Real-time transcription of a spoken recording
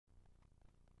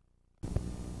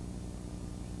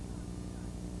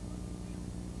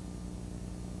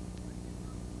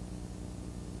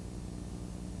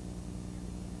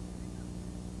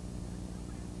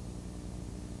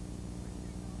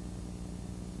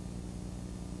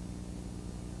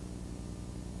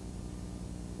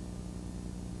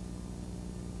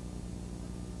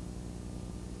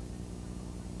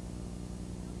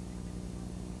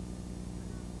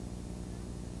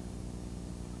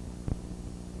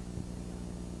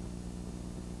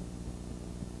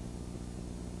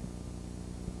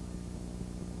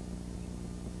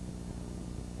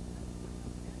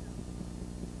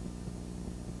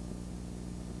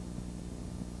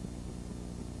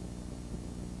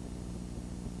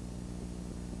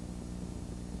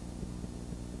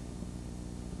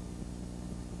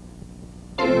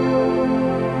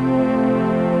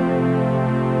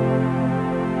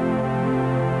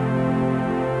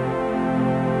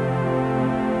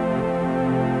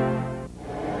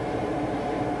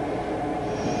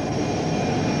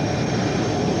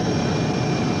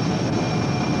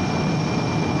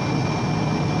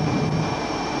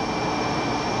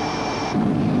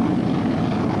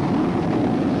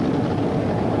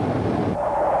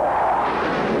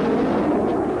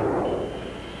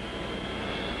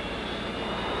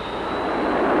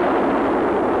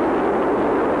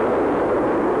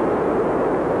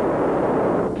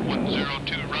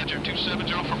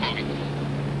270 for bogey.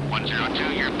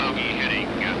 102, your bogey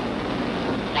heading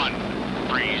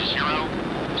 130,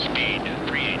 speed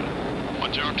 380.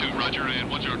 102, roger,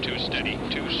 and 102 steady,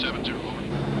 270 over.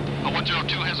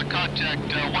 102 has a contact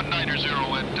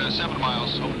 190 at 7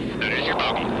 miles. Over. That is your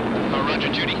bogey.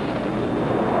 Roger, Judy.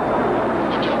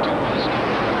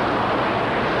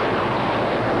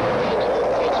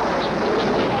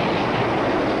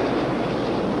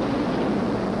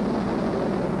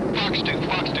 was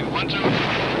Fox 2, 102,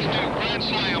 Grand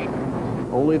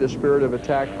Slam. Only the spirit of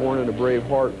attack born in a brave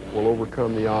heart will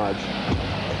overcome the odds.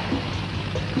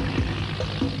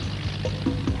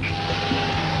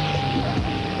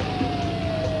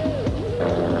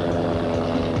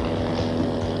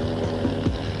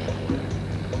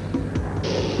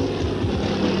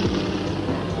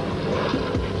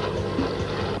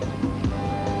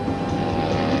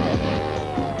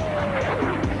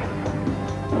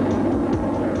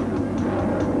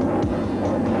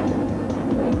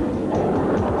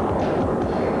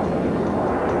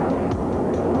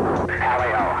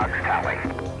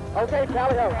 Okay,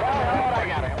 tally ho. I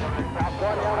got it.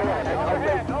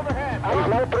 Overhead. He's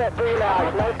no threat to you now.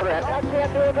 He's no threat. I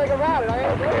can't do anything about it.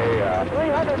 I ain't doing it.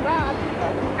 300 knots.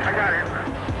 I got it.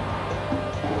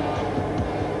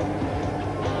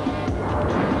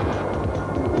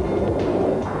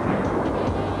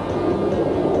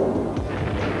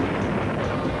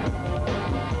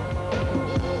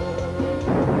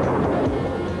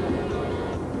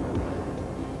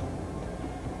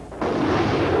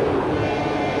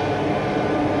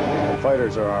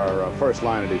 Fighters are our first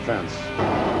line of defense.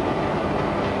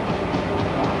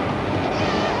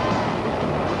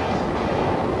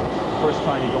 First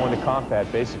time you go into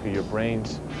combat, basically your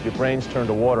brains turn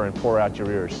to water and pour out your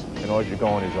ears, and all you're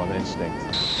going is on instinct.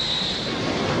 If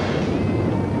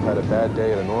you've had a bad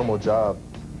day at a normal job,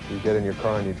 you get in your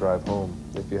car and you drive home.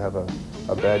 If you have a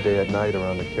bad day at night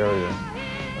around the carrier,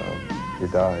 you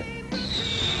die.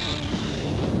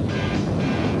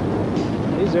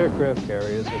 These aircraft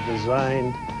carriers are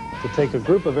designed to take a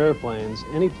group of airplanes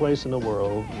any place in the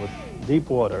world with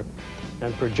deep water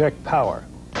and project power.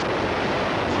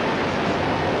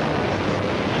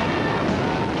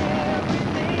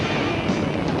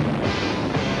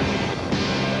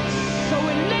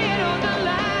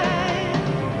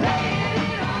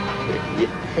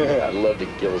 I'd love to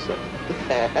kill something.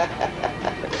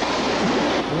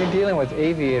 When you're dealing with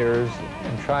aviators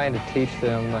and trying to teach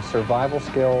them survival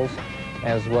skills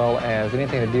as well as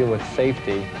anything to deal with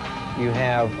safety, you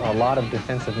have a lot of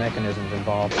defensive mechanisms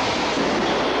involved.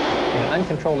 In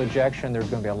uncontrolled ejection, there's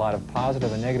going to be a lot of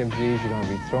positive and negative G's. You're going to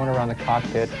be thrown around the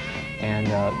cockpit, and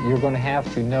you're going to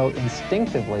have to know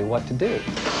instinctively what to do.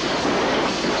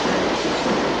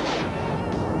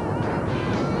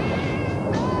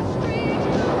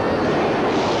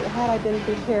 Had I been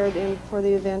prepared for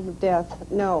the event of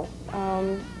death? No.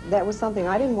 That was something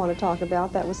I didn't want to talk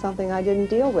about. That was something I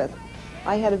didn't deal with.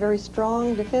 I had a very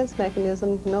strong defense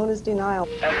mechanism known as denial.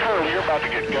 Absolutely, you're about to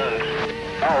get gunned.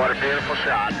 Oh, what a beautiful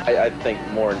shot. I think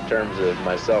more in terms of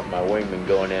myself, my wingman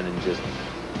going in and just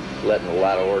letting a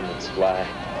lot of ordnance fly.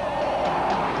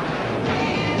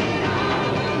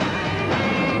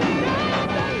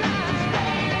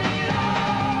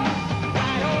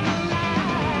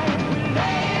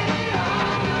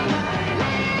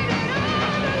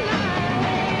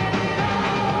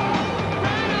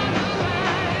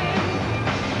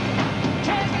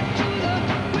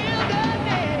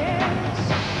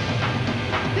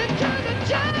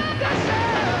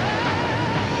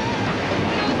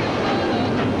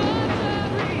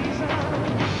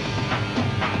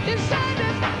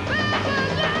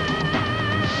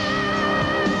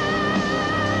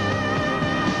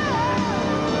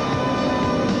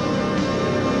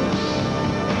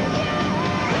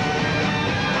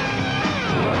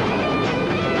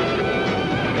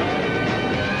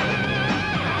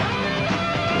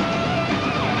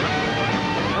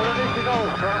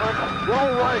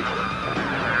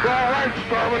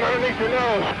 Underneath your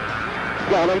nose.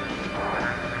 Got him.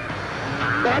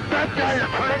 Got that guy. You're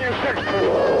turning your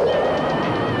 6-4.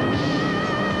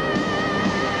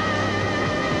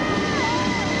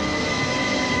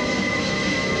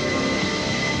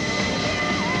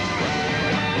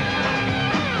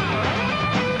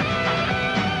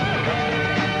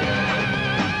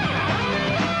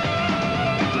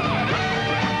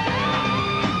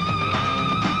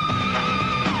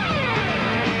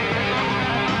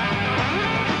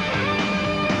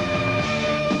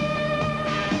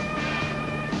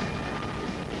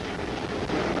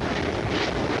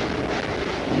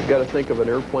 You've got to think of an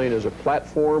airplane as a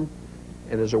platform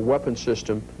and as a weapon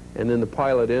system, and then the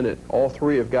pilot in it. All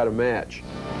three have got to match.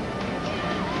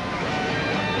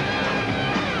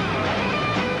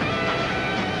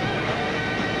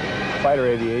 fighter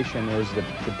aviation is the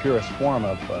purest form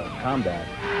of combat.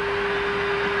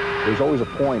 There's always a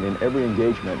point in every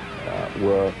engagement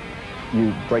where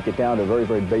you break it down to a very,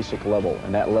 very basic level,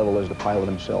 and that level is the pilot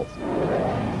himself.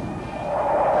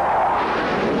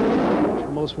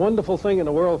 The most wonderful thing in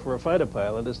the world for a fighter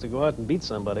pilot is to go out and beat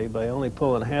somebody by only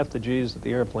pulling half the G's that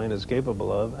the airplane is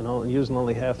capable of and using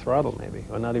only half throttle maybe,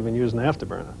 or not even using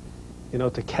afterburner, you know,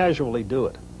 to casually do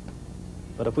it.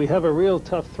 But if we have a real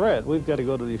tough threat, we've got to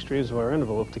go to the extremes of our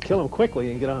envelope to kill them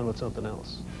quickly and get on with something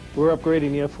else. We're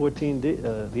upgrading the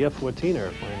F-14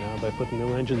 airplane now by putting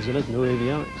new engines in it, new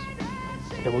avionics.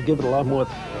 And we'll give it a lot more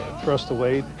thrust to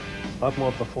weight, a lot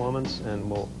more performance, and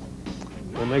we'll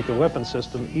make the weapon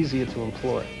system easier to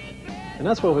employ. And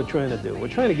that's what we're trying to do. We're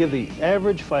trying to give the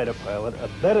average fighter pilot a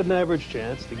better than average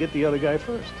chance to get the other guy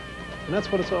first. And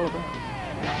that's what it's all about.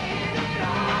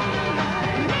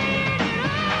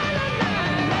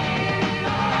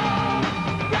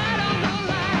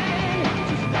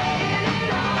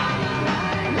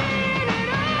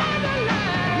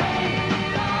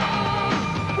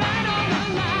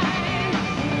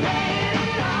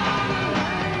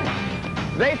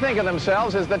 They think of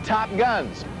themselves as the top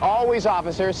guns, always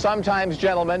officers, sometimes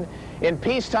gentlemen. In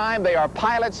peacetime, they are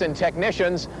pilots and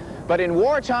technicians, but in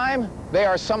wartime, they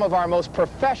are some of our most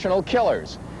professional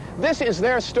killers. This is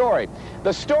their story,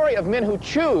 the story of men who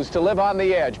choose to live on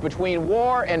the edge between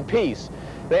war and peace.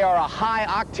 They are a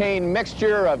high-octane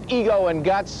mixture of ego and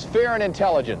guts, fear and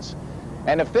intelligence.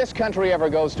 And if this country ever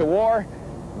goes to war,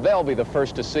 they'll be the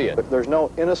first to see it. There's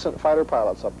no innocent fighter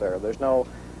pilots up there. There's no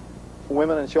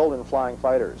women and children flying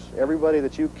fighters. Everybody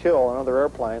that you kill on another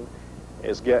airplane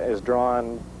is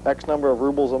drawing X number of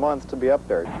rubles a month to be up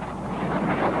there.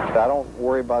 I don't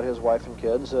worry about his wife and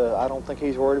kids. I don't think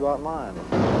he's worried about mine.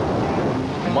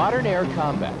 Modern air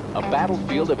combat, a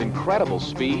battlefield of incredible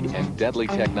speed and deadly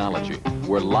technology,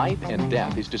 where life and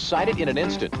death is decided in an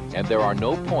instant, and there are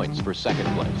no points for second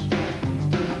place.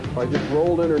 If I just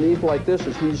rolled underneath like this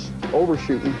as he's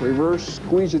overshooting, reverse,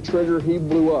 squeeze the trigger, he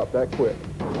blew up that quick.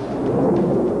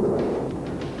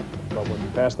 But when you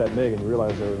pass that MiG and you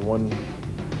realize there was one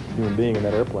human being in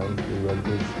that airplane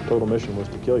whose total mission was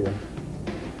to kill you,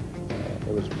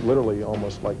 it was literally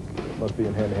almost like it must be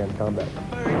in hand-to-hand combat.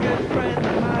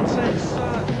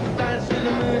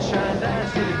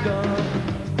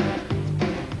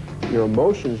 Your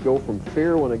emotions go from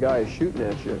fear when a guy is shooting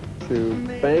at you to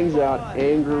bangs out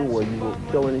anger where you will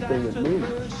kill anything that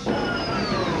moves.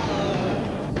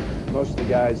 Most of the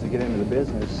guys that get into the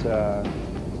business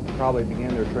probably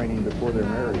begin their training before they're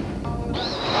married.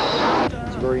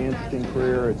 It's a very interesting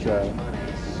career. It's a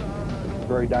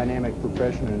very dynamic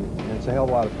profession, and it's a hell of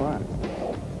a lot of fun.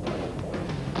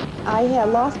 I had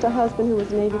lost a husband who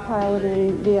was a Navy pilot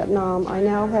in Vietnam. I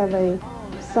now have a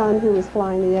son who is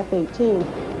flying the F-18.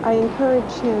 I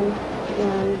encourage him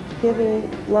in giving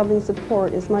loving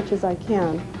support as much as I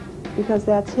can, because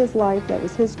that's his life, that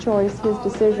was his choice, his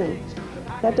decision.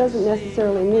 That doesn't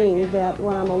necessarily mean that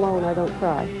when I'm alone I don't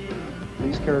cry.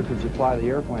 These characters that fly the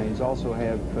airplanes also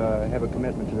have a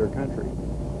commitment to their country.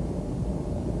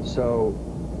 So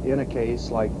in a case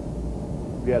like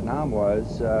Vietnam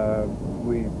was,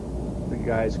 the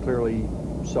guys clearly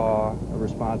saw a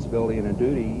responsibility and a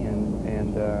duty,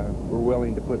 and were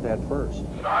willing to put that first.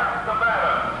 Start the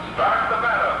battle! Start the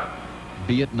battle!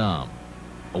 Vietnam,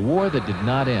 a war that did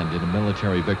not end in a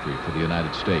military victory for the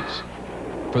United States.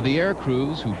 For the air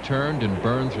crews who turned and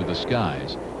burned through the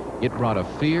skies, it brought a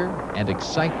fear and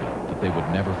excitement that they would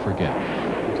never forget.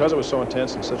 Because it was so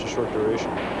intense in such a short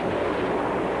duration,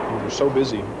 we were so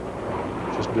busy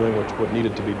just doing what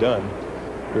needed to be done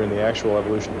during the actual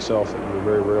evolution itself that you were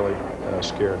very rarely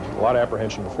scared. A lot of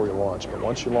apprehension before you launch, but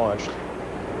once you launched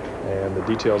and the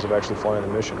details of actually flying the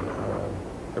mission,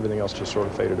 everything else just sort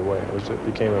of faded away. It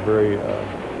became a very,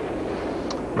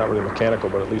 not really mechanical,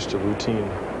 but at least a routine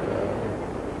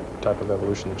type of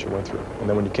evolution that you went through. And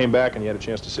then when you came back and you had a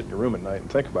chance to sit in your room at night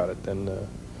and think about it, then you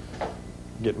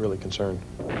get really concerned.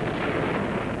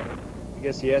 I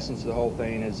guess the essence of the whole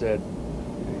thing is that,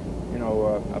 you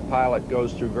know, a pilot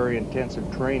goes through very intensive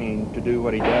training to do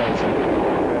what he does in the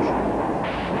profession.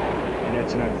 And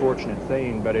it's an unfortunate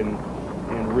thing, but in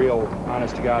real,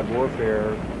 honest-to-God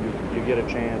warfare, you get a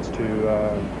chance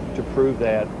to prove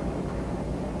that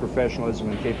professionalism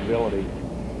and capability.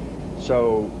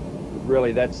 So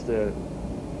really that's the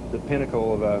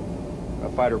pinnacle of a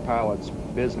fighter pilot's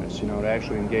business, you know, to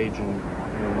actually engage in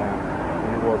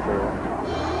warfare.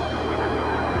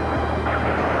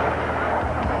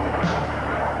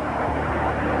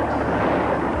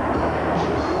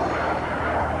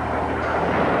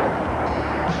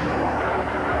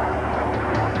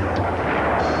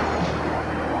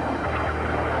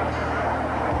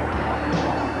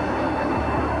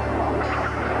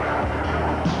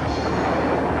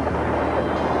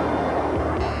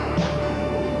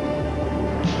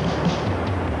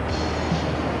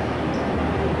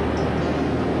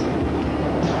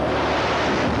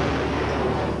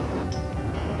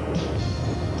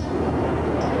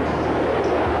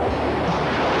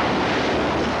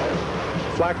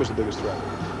 flak was the biggest threat.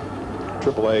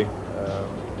 AAA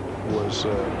was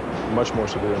much more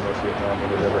severe in North Vietnam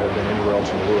than it ever had been anywhere else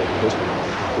in the world in history,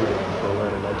 including in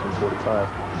Berlin in 1945.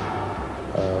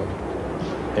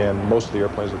 And most of the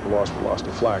airplanes that were lost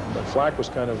to flak. But flak was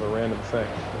kind of a random thing.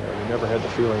 You never had the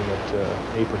feeling that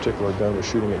a particular gun was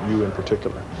shooting at you in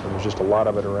particular. There was just a lot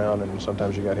of it around, and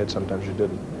sometimes you got hit, sometimes you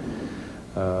didn't.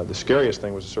 The scariest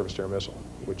thing was the surface-to-air missile,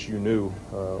 which you knew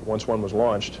once one was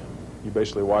launched, you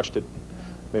basically watched it,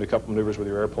 made a couple maneuvers with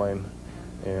your airplane,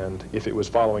 and if it was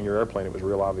following your airplane, it was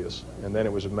real obvious. And then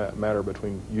it was a matter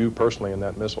between you personally and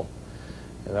that missile.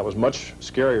 And that was much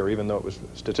scarier, even though it was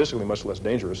statistically much less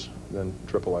dangerous than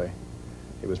AAA.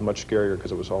 It was much scarier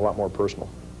because it was a lot more personal.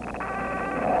 Okay,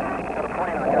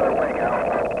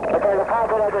 the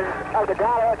target of the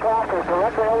ground aircraft is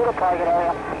directly over the target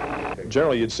area.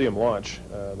 Generally, you'd see them launch.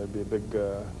 There'd be a big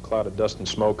cloud of dust and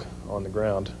smoke on the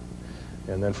ground.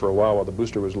 And then for a while the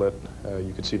booster was lit,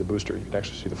 you could see the booster. You could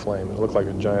actually see the flame. It looked like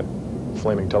a giant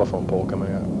flaming telephone pole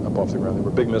coming up off the ground. They were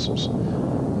big missiles.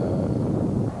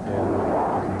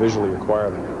 Visually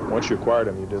acquire them. Once you acquired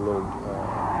them, you did a little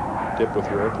dip with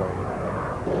your airplane.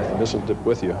 And if the missile dipped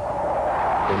with you,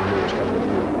 then you knew it was coming with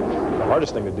you. The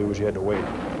hardest thing to do was you had to wait.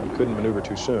 You couldn't maneuver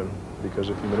too soon, because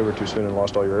if you maneuvered too soon and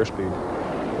lost all your airspeed,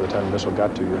 by the time the missile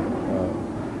got to you,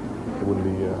 you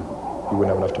wouldn't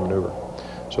have enough to maneuver.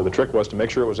 So the trick was to make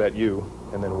sure it was at you,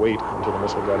 and then wait until the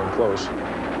missile got in close,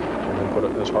 and then put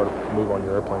as hard a move on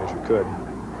your airplane as you could,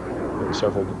 in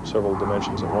several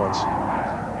dimensions at once,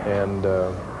 and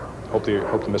hope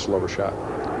the missile overshot,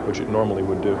 which it normally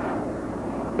would do.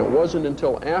 It wasn't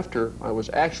until after I was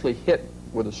actually hit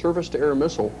with a surface-to-air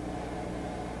missile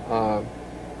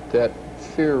that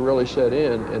fear really set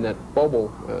in, and that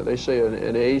bubble. They say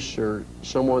an ace or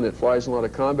someone that flies in a lot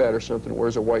of combat or something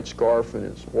wears a white scarf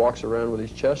and walks around with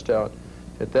his chest out.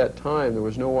 At that time, there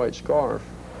was no white scarf.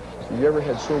 You ever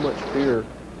had so much fear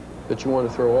that you want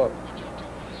to throw up,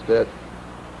 that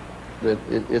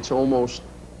it's almost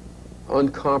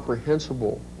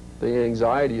incomprehensible, the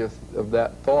anxiety of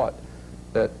that thought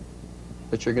that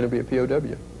you're going to be a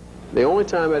POW. The only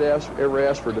time I'd ever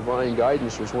asked for divine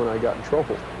guidance was when I got in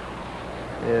trouble.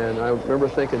 And I remember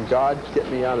thinking, God,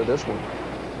 get me out of this one.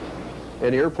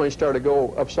 And the airplane started to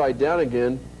go upside down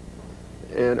again,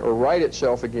 or right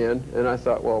itself again, and I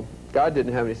thought, well, God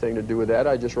didn't have anything to do with that.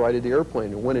 I just righted the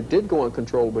airplane. And when it did go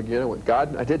uncontrollable again, I went,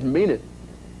 God, I didn't mean it.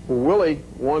 Well, Willie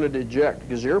wanted to eject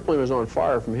because the airplane was on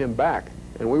fire from him back,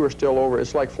 and we were still over.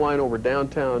 It's like flying over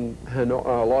downtown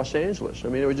Los Angeles. I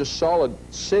mean, it was just solid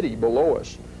city below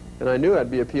us, and I knew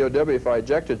I'd be a POW if I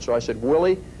ejected. So I said,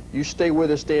 Willie, you stay with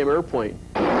this damn airplane.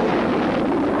 And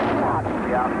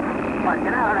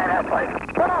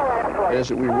as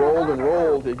we rolled and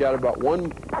rolled, it got about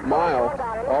 1 mile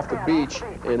off the beach,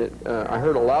 and I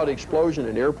heard a loud explosion,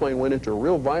 and the airplane went into a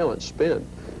real violent spin.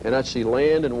 And I'd see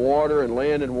land and water and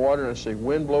land and water, and I'd see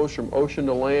wind blows from ocean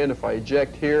to land. If I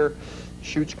eject here,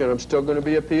 I'm still going to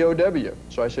be a POW.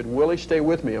 So I said, Willie, stay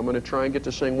with me. I'm going to try and get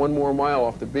this thing 1 more mile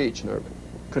off the beach. And the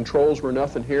controls were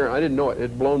nothing here. I didn't know it. It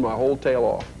had blown my whole tail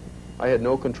off. I had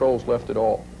no controls left at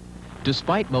all.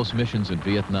 Despite most missions in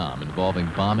Vietnam involving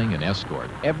bombing and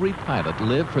escort, every pilot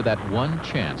lived for that one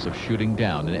chance of shooting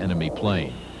down an enemy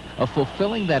plane, of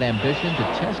fulfilling that ambition to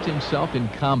test himself in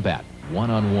combat,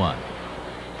 one-on-one.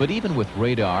 But even with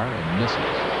radar and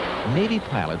missiles, Navy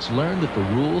pilots learned that the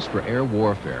rules for air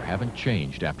warfare haven't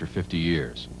changed after 50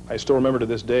 years. I still remember to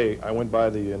this day, I went by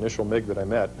the initial MiG that I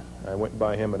met. I went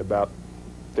by him at about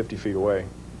 50 feet away.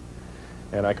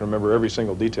 And I can remember every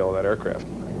single detail of that aircraft. I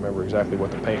can remember exactly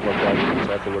what the paint looked like,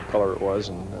 exactly what color it was,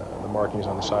 and the markings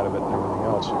on the side of it and everything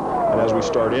else. And as we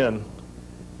start in,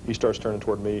 he starts turning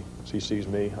toward me. As he sees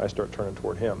me, I start turning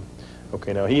toward him.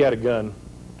 Okay, now he had a gun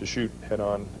to shoot head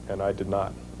on, and I did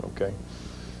not, okay?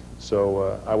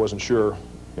 So I wasn't sure,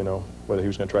 whether he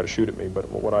was going to try to shoot at me. But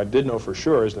what I did know for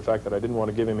sure is the fact that I didn't want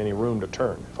to give him any room to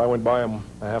turn. If I went by him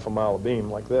a half a mile of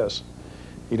beam like this,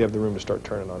 he'd have the room to start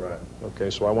turning on me. Okay,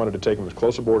 so I wanted to take him as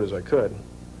close aboard as I could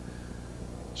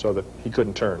so that he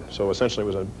couldn't turn. So essentially it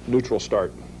was a neutral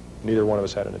start. Neither one of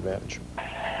us had an advantage.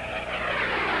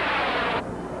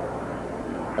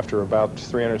 After about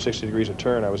 360 degrees of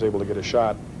turn, I was able to get a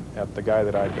shot at the guy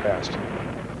that I'd passed.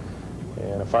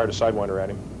 And I fired a Sidewinder at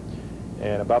him.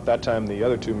 And about that time, the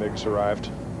other two MiGs arrived,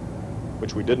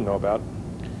 which we didn't know about.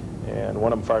 And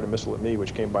one of them fired a missile at me,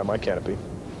 which came by my canopy,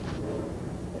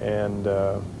 and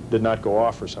did not go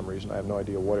off for some reason. I have no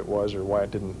idea what it was or why it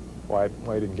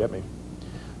didn't get me.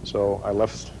 So I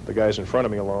left the guys in front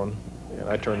of me alone, and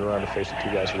I turned around to face the two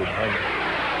guys who were behind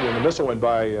me. When the missile went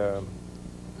by,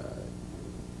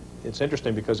 it's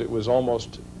interesting because it was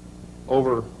almost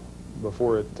over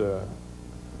before I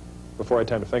had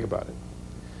time to think about it.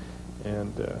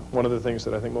 And one of the things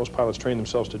that I think most pilots train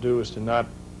themselves to do is to not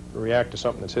react to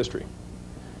something that's history.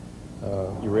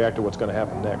 You react to what's going to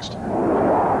happen next.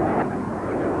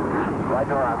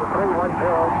 Roger, on the 310,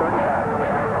 35.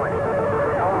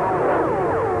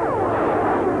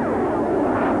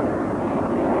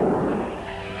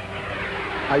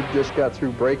 I just got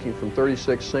through braking from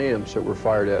 36 SAMs that were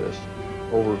fired at us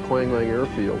over Quang Lang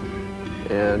Airfield.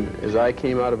 And as I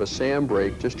came out of a SAM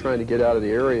break, just trying to get out of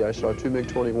the area, I saw two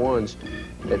MiG-21s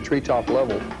at treetop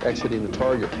level exiting the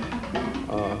target.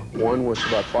 One was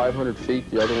about 500 feet,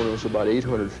 the other one was about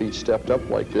 800 feet stepped up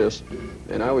like this,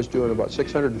 and I was doing about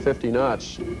 650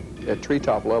 knots at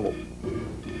treetop level.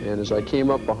 And as I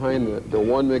came up behind the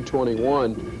one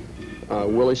MiG-21,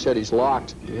 Willie said he's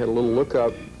locked. He had a little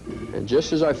lookup, and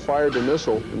just as I fired the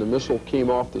missile, and the missile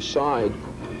came off the side,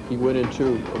 he went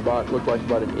into looked like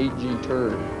about an 8G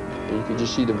turn, and you could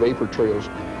just see the vapor trails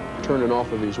turning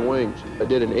off of his wings. I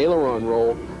did an aileron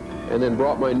roll, and then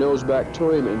brought my nose back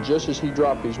to him, and just as he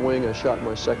dropped his wing, I shot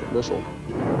my second missile.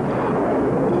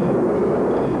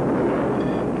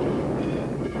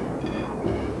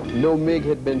 No MiG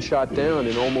had been shot down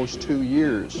in almost 2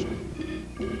 years.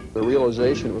 The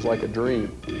realization was like a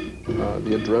dream.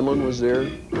 The adrenaline was there,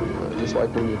 just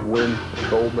like when you win a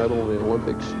gold medal in the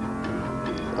Olympics.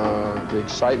 The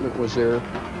excitement was there.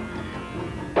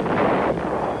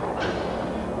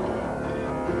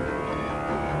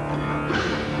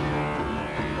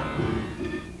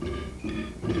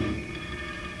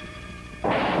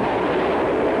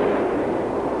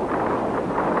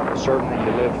 Certainly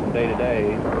you live from day to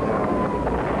day.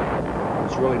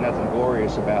 There's really nothing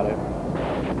glorious about it.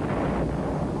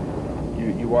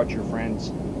 You watch your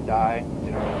friends die.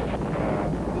 You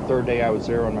know, the third day I was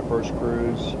there on my first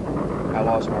cruise, I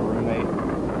lost my roommate.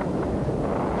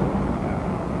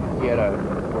 He had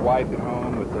a wife at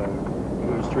home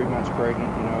who was 3 months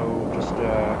pregnant. You know,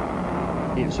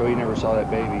 so he never saw that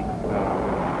baby.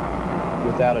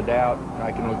 Without a doubt,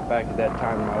 I can look back at that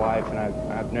time in my life, and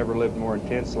I've never lived more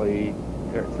intensely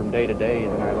from day to day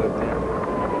than I lived then.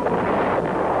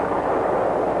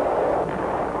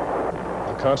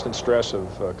 The constant stress of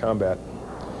combat,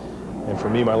 and for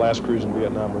me, my last cruise in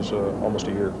Vietnam was almost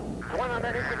a year,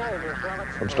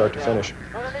 from start to finish.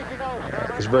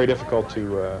 It was very difficult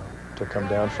to come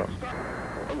down from.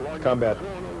 Combat,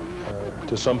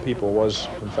 to some people, was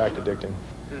in fact addicting.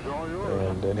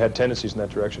 And it had tendencies in that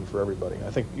direction for everybody.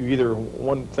 I think you either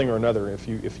one thing or another. If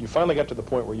you finally got to the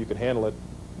point where you could handle it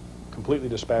completely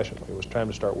dispassionately, it was time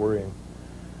to start worrying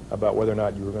about whether or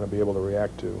not you were going to be able to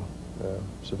react to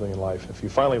civilian life. If you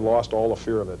finally lost all the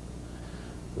fear of it,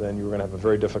 then you were going to have a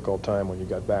very difficult time when you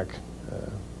got back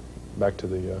to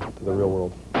the real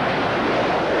world.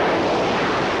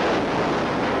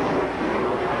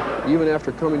 Even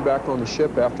after coming back on the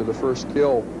ship after the first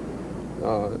kill,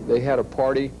 they had a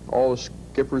party. All the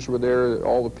skippers were there,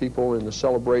 all the people in the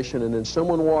celebration, and then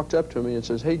someone walked up to me and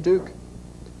says, "Hey, Duke,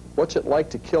 what's it like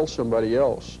to kill somebody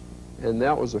else?" And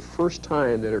that was the first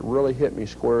time that it really hit me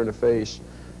square in the face.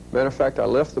 Matter of fact, I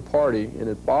left the party, and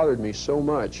it bothered me so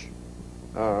much.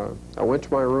 I went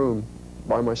to my room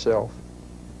by myself.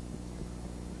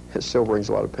 It still brings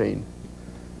a lot of pain.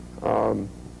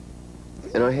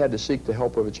 And I had to seek the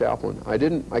help of a chaplain. I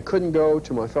couldn't go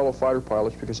to my fellow fighter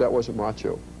pilots because that wasn't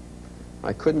macho.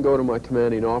 I couldn't go to my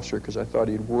commanding officer because I thought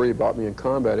he'd worry about me in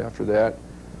combat after that.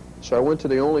 So I went to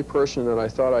the only person that I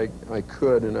thought I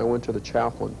could, and I went to the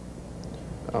chaplain.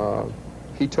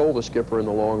 He told the skipper in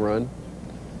the long run,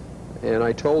 and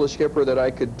I told the skipper that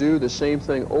I could do the same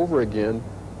thing over again,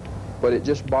 but it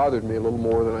just bothered me a little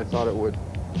more than I thought it would.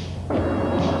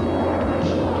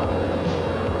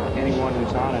 Anyone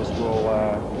who's honest will,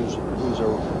 who's a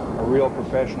real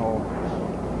professional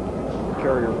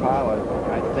carrier pilot,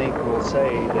 I think will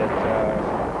say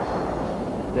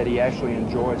that he actually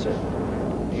enjoys it.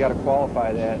 You got to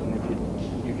qualify that, and if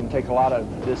you can take a lot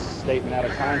of this statement out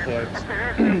of context,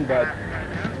 but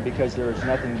because there is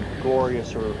nothing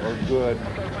glorious or good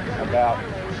about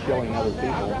killing other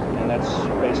people, and that's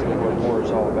basically what war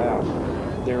is all about.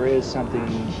 There is something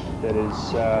that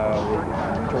is,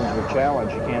 in terms of a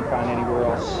challenge, you can't find anywhere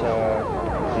else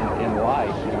in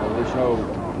life. You know, there's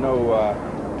no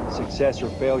success or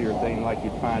failure thing like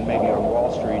you'd find maybe on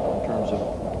Wall Street in terms of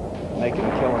making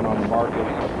a killing on the market.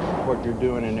 What you're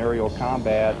doing in aerial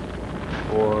combat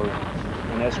or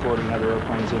in escorting other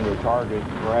airplanes into a target,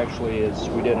 or actually, as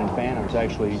we did in Phantoms,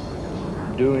 actually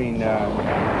doing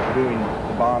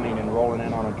the bombing and rolling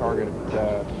in on a target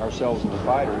ourselves and the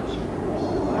fighters.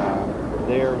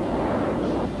 There,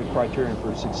 the criterion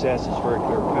for success is very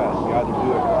clear-cut. You either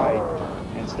do it right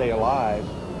and stay alive,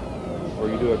 or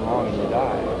you do it wrong and you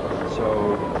die.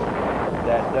 So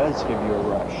that does give you a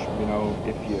rush. You know,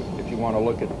 if you want to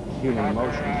look at human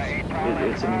emotions,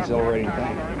 it's an exhilarating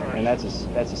thing, and that's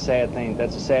a sad thing.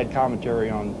 That's a sad commentary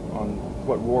on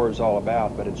what war is all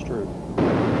about, but it's true.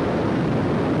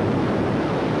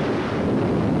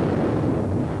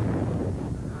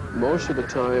 Most of the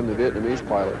time, the Vietnamese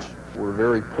pilots were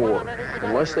very poor.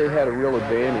 Unless they had a real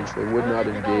advantage, they would not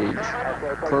engage.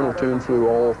 Colonel Toon flew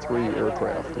all 3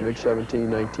 aircraft, the MiG-17,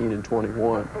 19, and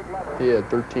 21. He had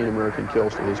 13 American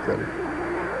kills to his credit.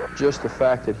 Just the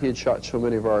fact that he had shot so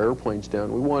many of our airplanes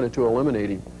down, we wanted to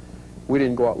eliminate him. We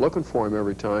didn't go out looking for him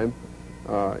every time.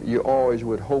 You always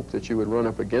would hope that you would run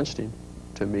up against him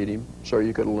to meet him so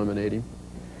you could eliminate him.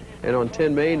 And on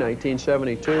 10 May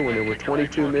 1972, when there were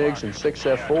 22 MiGs and 6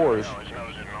 F-4s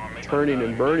turning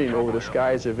and burning over the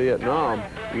skies of Vietnam,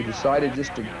 we decided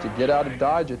just to get out of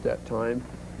Dodge at that time,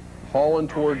 hauling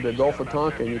toward the Gulf of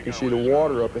Tonkin. You can see the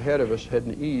water up ahead of us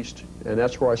heading east, and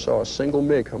that's where I saw a single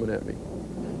MiG coming at me.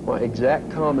 My exact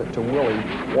comment to Willie,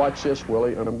 "Watch this,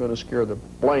 Willie, and I'm going to scare the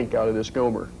blank out of this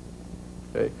Gomer."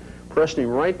 Okay? Pressed him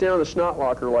right down the snot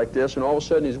locker like this, and all of a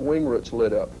sudden his wing roots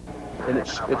lit up. And it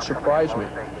surprised me.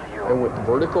 I went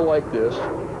vertical like this.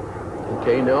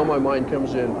 Okay, now my mind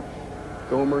comes in.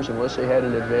 Gomers, unless they had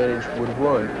an advantage, would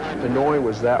run. Hanoi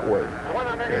was that way.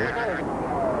 Okay?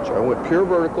 So I went pure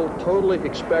vertical, totally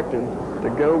expecting the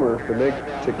Gomer, the MiG,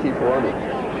 to keep running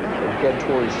and head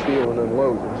toward his field and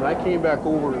unload. As I came back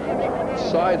over the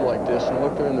side like this and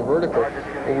looked in the vertical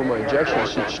over my ejection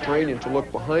seat, straining to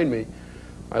look behind me,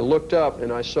 I looked up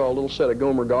and I saw a little set of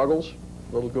Gomer goggles,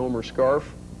 a little Gomer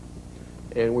scarf,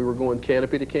 and we were going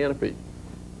canopy to canopy.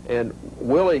 And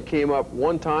Willie came up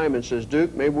one time and says,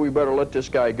 "Duke, maybe we better let this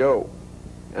guy go."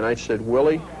 And I said,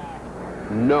 "Willie,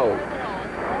 no."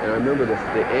 And I remember the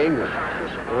anger.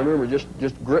 And I remember just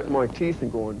gritting my teeth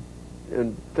and going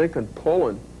and thinking,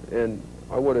 pulling, and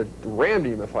I would have rammed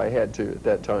him if I had to at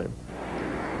that time.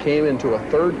 Came into a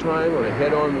third time on a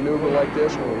head-on maneuver like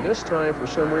this, only this time, for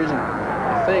some reason,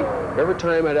 I think every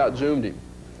time I'd out-zoomed him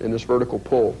in this vertical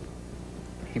pull.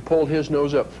 He pulled his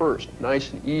nose up first,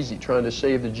 nice and easy, trying to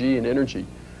save the G and energy.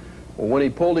 Well, when he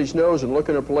pulled his nose and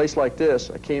looking at a place like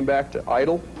this, I came back to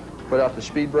idle, put out the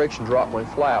speed brakes, and dropped my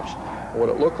flaps. What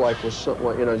it looked like was something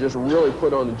like, just really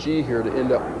put on the G here to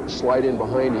end up slide in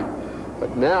behind him.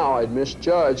 But now I'd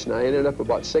misjudged, and I ended up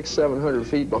about 600-700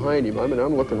 feet behind him. I mean,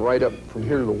 I'm looking right up from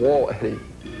here to the wall at him.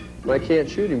 And I can't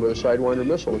shoot him with a Sidewinder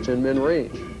missile. It's in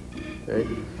mid-range. Okay?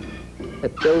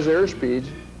 At those airspeeds,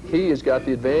 he has got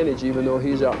the advantage even though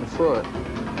he's out in front.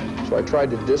 So I tried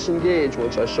to disengage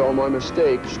once I saw my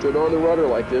mistake, stood on the rudder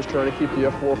like this, trying to keep the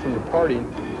F-4 from departing.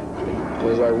 And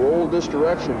as I rolled this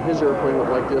direction, his airplane went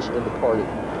like this and departed.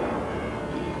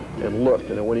 And looked,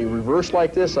 and when he reversed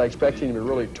like this, I expected him to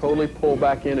really totally pull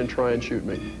back in and try and shoot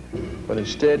me. But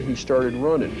instead, he started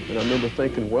running, and I remember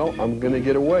thinking, well, I'm going to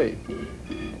get away.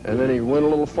 And then he went a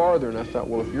little farther, and I thought,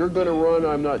 well, if you're going to run,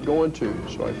 I'm not going to.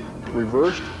 So I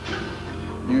reversed,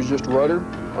 used just rudder,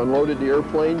 unloaded the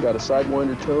airplane, got a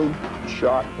Sidewinder tone,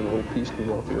 shot, and a little piece came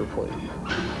off the airplane.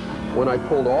 When I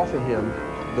pulled off of him,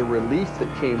 the relief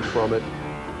that came from it,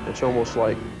 it's almost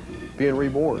like being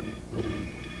reborn.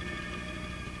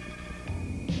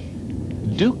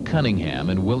 Duke Cunningham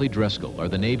and Willie Driscoll are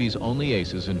the Navy's only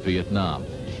aces in Vietnam.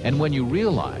 And when you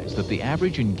realize that the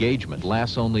average engagement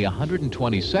lasts only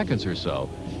 120 seconds or so,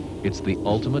 it's the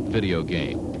ultimate video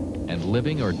game. And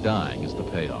living or dying is the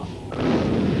payoff.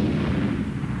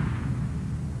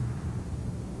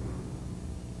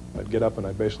 I'd get up and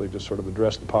I'd basically just sort of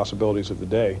address the possibilities of the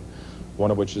day.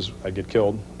 One of which is I'd get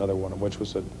killed, another one of which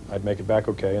was that I'd make it back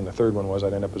okay, and the third one was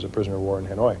I'd end up as a prisoner of war in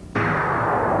Hanoi.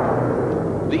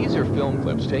 These are film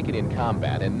clips taken in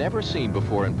combat and never seen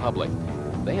before in public.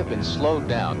 They have been slowed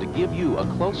down to give you a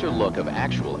closer look of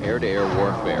actual air-to-air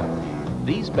warfare.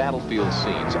 These battlefield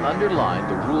scenes underline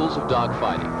the rules of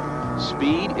dogfighting.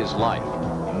 Speed is life.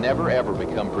 Never ever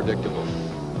become predictable.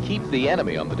 Keep the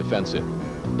enemy on the defensive.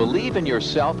 Believe in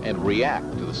yourself and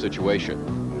react to the situation.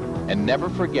 And never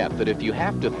forget that if you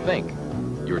have to think,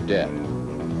 you're dead.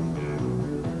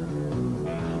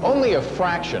 Only a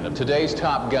fraction of today's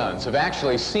top guns have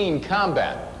actually seen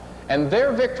combat, and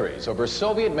their victories over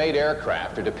Soviet-made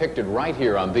aircraft are depicted right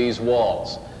here on these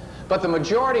walls. But the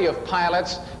majority of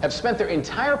pilots have spent their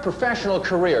entire professional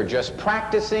career just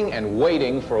practicing and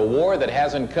waiting for a war that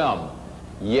hasn't come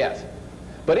yet.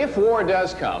 But if war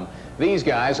does come, these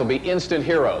guys will be instant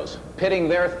heroes, pitting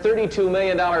their $32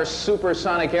 million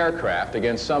supersonic aircraft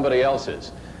against somebody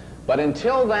else's. But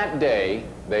until that day,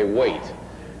 they wait.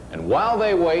 And while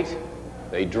they wait,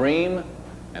 they dream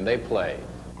and they play.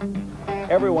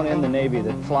 Everyone in the Navy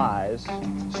that flies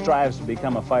strives to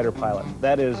become a fighter pilot.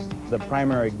 That is the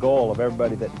primary goal of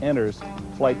everybody that enters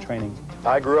flight training.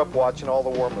 I grew up watching all the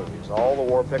war movies, all the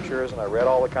war pictures, and I read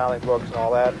all the comic books and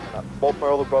all that. Both my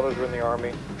older brothers were in the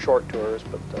Army, short tours,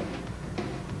 but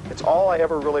it's all I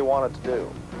ever really wanted to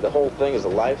do. The whole thing is a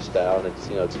lifestyle, and it's,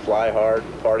 you know, it's fly hard,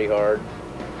 party hard,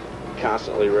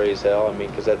 constantly raise hell. I mean,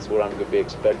 because that's what I'm going to be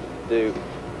expected to do.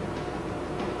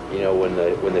 You know, when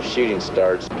the shooting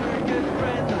starts.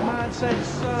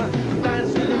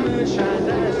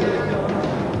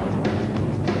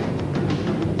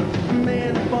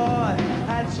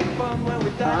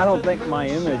 I don't think my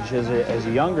image as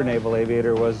a younger naval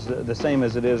aviator was the same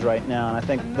as it is right now, and I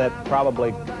think that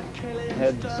probably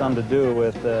had some to do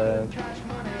with the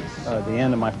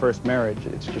end of my first marriage.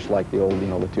 It's just like the old, you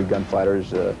know, the two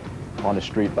gunfighters on the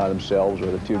street by themselves, or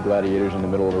the two gladiators in the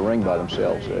middle of a ring by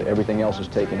themselves. Everything else is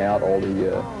taken out, all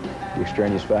the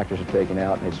extraneous factors are taken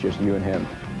out, and it's just you and him.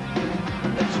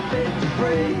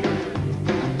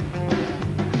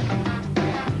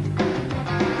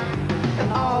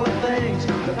 And all the things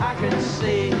that I can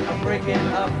see are breaking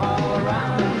up all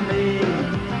around me.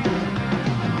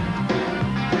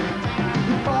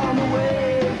 Fall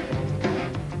away.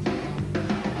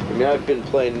 I mean, I've been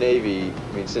playing Navy,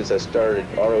 I mean, since I started.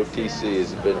 ROTC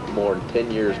has been more than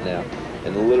 10 years now.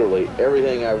 And literally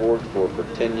everything I've worked for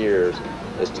 10 years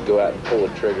is to go out and pull a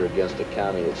trigger against a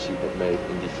county that shouldn't have made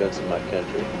in defense of my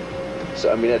country. So,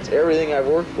 I mean, that's everything I've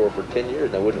worked for 10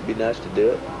 years. Now, wouldn't it be nice to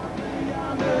do it?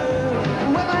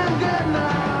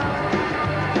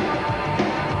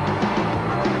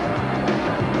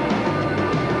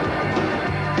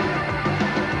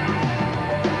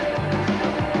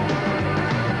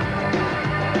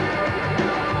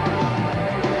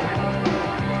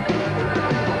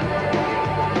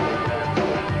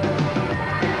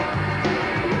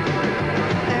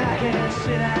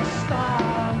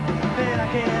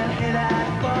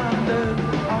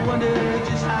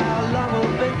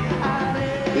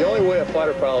 The only way a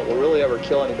fighter pilot will really ever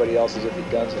kill anybody else is if he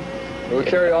guns it. We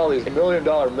carry all these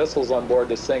million-dollar missiles on board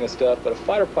this thing and stuff, but a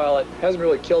fighter pilot hasn't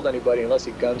really killed anybody unless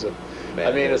he guns it. Man,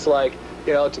 I mean, it's like,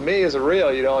 you know, to me as a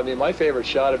real, you know, I mean, my favorite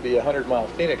shot would be a 100-mile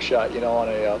Phoenix shot, you know, on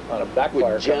a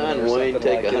backfire. Would John Wayne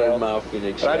take a 100-mile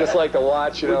Phoenix shot? I just like to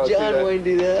watch, you know. Would John Wayne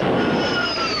do that?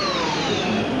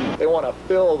 They want to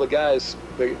fill the guys,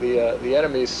 the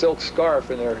enemy's silk scarf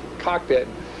in their cockpit,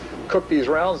 and cook these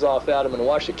rounds off at them and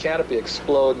watch the canopy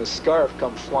explode and the scarf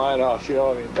come flying off, you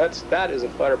know. I mean, that is a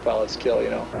fighter pilot's kill, you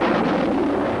know.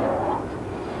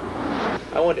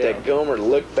 I want that Gomer to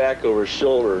look back over his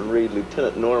shoulder and read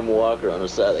Lieutenant Norm Walker on the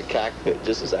side of the cockpit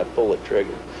just as I pull the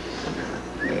trigger.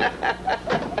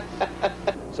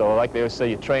 So like they always say,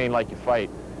 you train like you fight,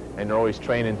 and they're always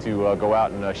training to go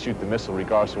out and shoot the missile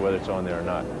regardless of whether it's on there or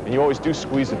not. And you always do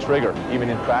squeeze the trigger, even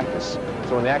in practice.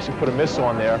 So when they actually put a missile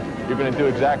on there, you're going to do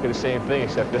exactly the same thing,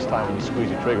 except this time when you squeeze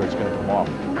the trigger, it's going to come off.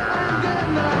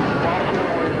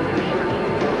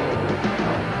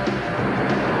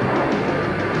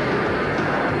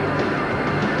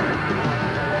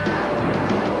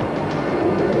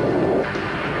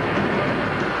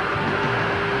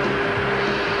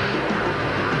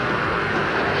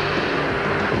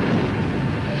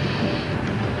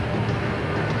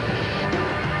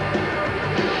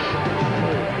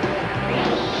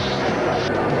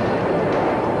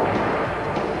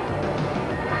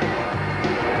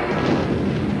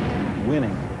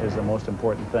 Winning is the most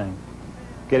important thing.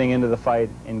 Getting into the fight,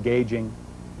 engaging,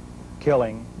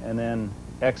 killing, and then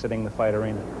exiting the fight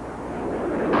arena.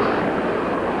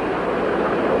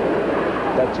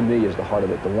 That to me is the heart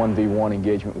of it, the 1v1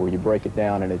 engagement where you break it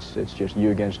down and it's just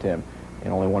you against him,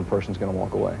 and only one person's going to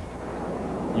walk away.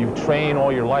 You train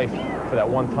all your life for that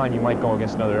one time you might go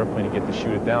against another airplane and get to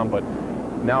shoot it down, but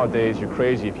nowadays you're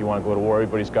crazy if you want to go to war.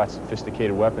 Everybody's got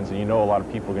sophisticated weapons, and you know a lot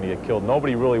of people are going to get killed.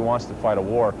 Nobody really wants to fight a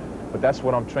war, but that's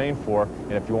what I'm trained for,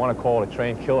 and if you want to call it a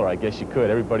trained killer, I guess you could.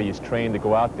 Everybody is trained to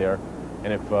go out there,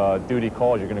 and if duty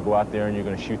calls, you're going to go out there and you're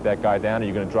going to shoot that guy down, or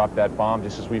you're going to drop that bomb,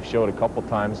 just as we've showed a couple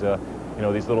times, you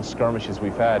know, these little skirmishes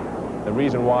we've had. The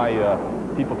reason why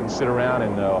people can sit around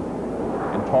and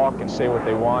talk and say what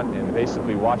they want and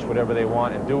basically watch whatever they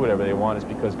want and do whatever they want is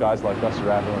because guys like us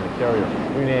are out here on the carrier.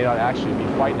 We may not actually be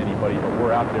fighting anybody, but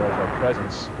we're out there as our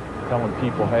presence, telling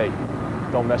people, hey,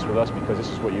 don't mess with us because this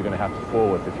is what you're going to have to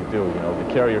fool with if you do. You know,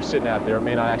 the carrier's sitting out there, it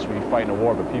may not actually be fighting a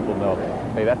war, but people know,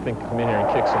 hey, that thing can come in here and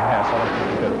kick some ass. I don't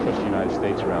think we better push the United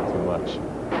States around too much.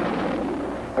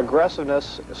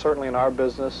 Aggressiveness, certainly in our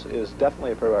business, is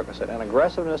definitely a prerequisite. And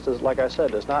aggressiveness, does, like I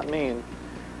said, does not mean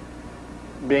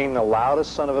being the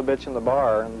loudest son of a bitch in the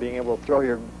bar and being able to throw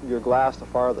your glass the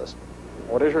farthest.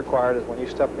 What is required is when you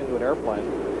step into an airplane,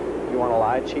 you want to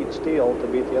lie, cheat, and steal to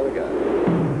beat the other guy.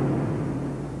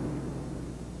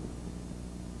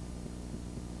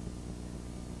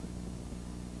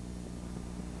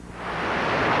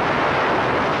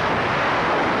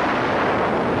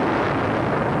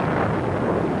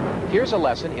 Here's a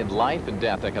lesson in life and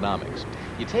death economics.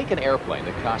 You take an airplane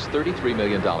that costs $33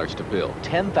 million to build,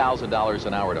 $10,000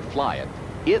 an hour to fly it.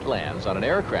 It lands on an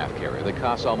aircraft carrier that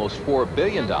costs almost $4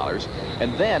 billion,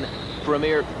 and then, for a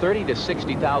mere $30,000 to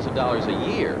 $60,000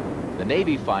 a year, the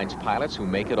Navy finds pilots who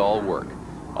make it all work.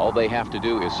 All they have to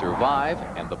do is survive,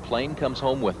 and the plane comes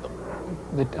home with them.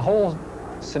 The whole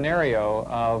scenario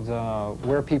of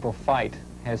where people fight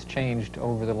has changed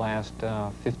over the last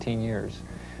 15 years.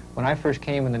 When I first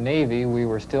came in the Navy, we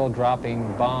were still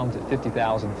dropping bombs at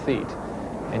 50,000 feet,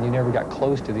 and you never got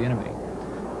close to the enemy.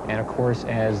 And of course,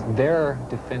 as their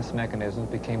defense mechanisms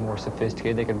became more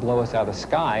sophisticated, they could blow us out of the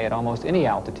sky at almost any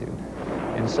altitude.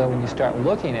 And so when you start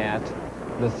looking at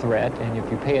the threat, and if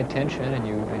you pay attention and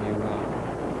you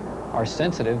are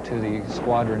sensitive to the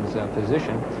squadron's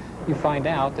position, you find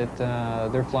out that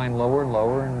they're flying lower and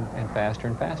lower and faster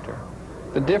and faster.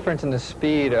 The difference in the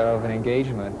speed of an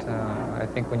engagement, I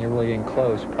think when you're really getting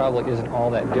close, probably isn't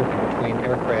all that different between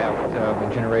aircraft of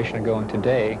a generation ago and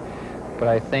today. But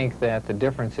I think that the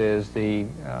difference is the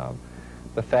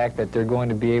fact that they're going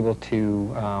to be able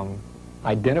to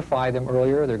identify them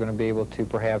earlier. They're going to be able to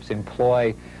perhaps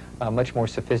employ much more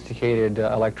sophisticated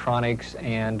electronics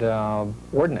and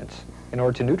ordnance in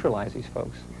order to neutralize these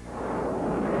folks.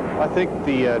 I think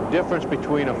the difference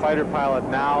between a fighter pilot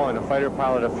now and a fighter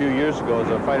pilot a few years ago is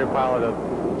a fighter pilot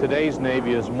of today's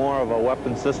Navy is more of a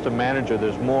weapon system manager.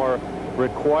 There's more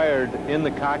required in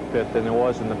the cockpit than there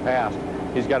was in the past.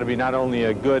 He's got to be not only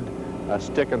a good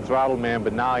stick and throttle man,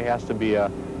 but now he has to be a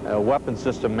weapon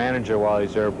system manager while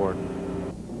he's airborne.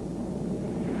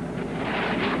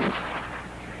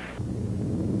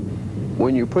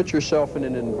 When you put yourself in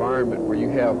an environment where you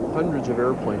have hundreds of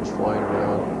airplanes flying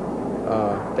around,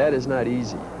 that is not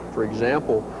easy. For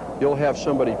example, you'll have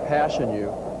somebody passing you,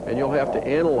 and you'll have to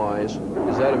analyze,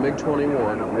 is that a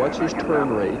MiG-21? What's his turn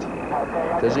rate?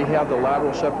 Does he have the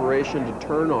lateral separation to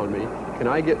turn on me? Can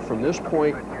I get from this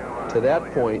point to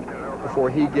that point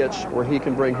before he gets where he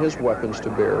can bring his weapons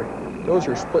to bear? Those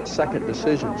are split-second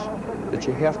decisions that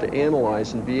you have to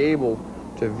analyze and be able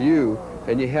to view,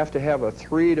 and you have to have a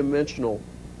three-dimensional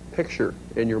picture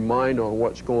in your mind on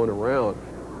what's going around.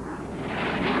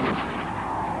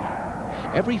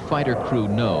 Every fighter crew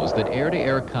knows that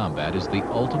air-to-air combat is the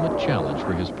ultimate challenge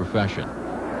for his profession.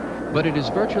 But it is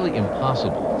virtually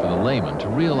impossible for the layman to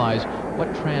realize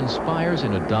what transpires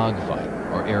in a dogfight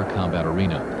or air combat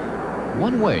arena.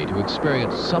 One way to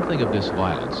experience something of this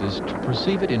violence is to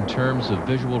perceive it in terms of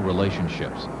visual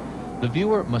relationships. The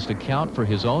viewer must account for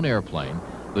his own airplane,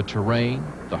 the terrain,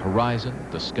 the horizon,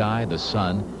 the sky, the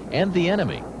sun, and the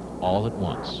enemy all at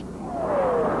once.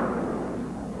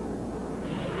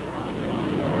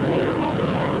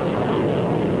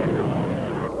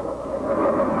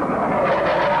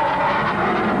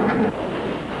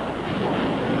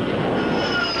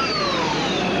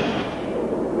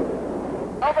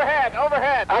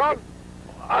 Overhead.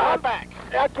 I'm back.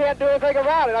 I can't do anything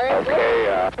about it. I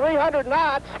ain't 300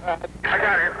 knots. I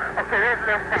got it.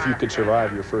 Okay, If you could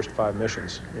survive your first 5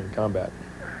 missions in combat,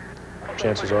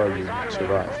 chances are you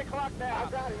survive.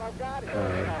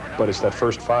 But it's that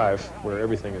first 5 where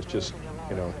everything is just,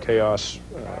 chaos.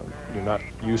 You're not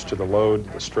used to the load,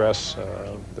 the stress,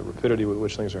 the rapidity with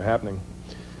which things are happening.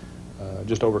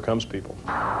 Just overcomes people.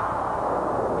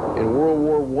 In World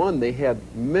War I, they had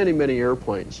many, many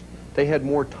airplanes. They had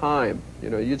more time.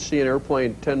 You'd see an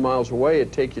airplane 10 miles away,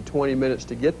 it'd take you 20 minutes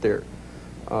to get there.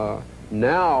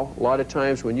 Now, a lot of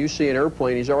times when you see an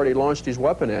airplane, he's already launched his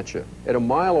weapon at you. At a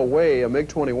mile away, a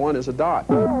MiG-21 is a dot.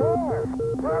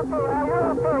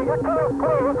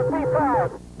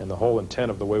 And the whole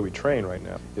intent of the way we train right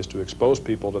now is to expose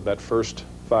people to that first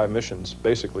 5 missions,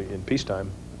 basically in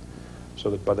peacetime, so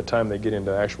that by the time they get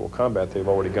into actual combat, they've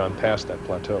already gone past that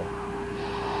plateau.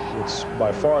 It's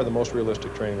by far the most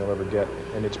realistic training they'll ever get,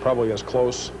 and it's probably as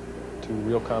close to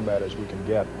real combat as we can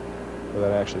get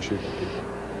without actually shooting people.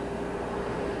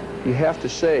 You have to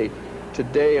say,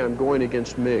 today I'm going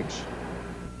against MiGs.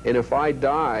 And if I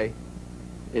die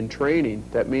in training,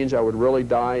 that means I would really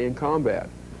die in combat.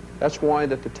 That's why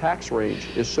that the tax range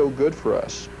is so good for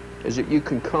us, is that you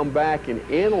can come back and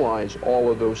analyze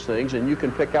all of those things, and you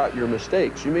can pick out your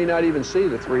mistakes. You may not even see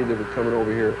the 3 that are coming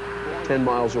over here 10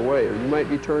 miles away, or you might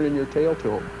be turning your tail to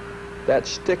them. That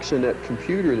sticks in that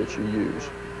computer that you use.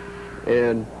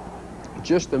 And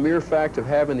just the mere fact of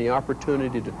having the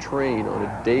opportunity to train on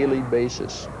a daily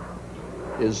basis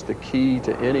is the key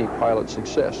to any pilot's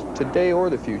success, today or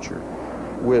the future.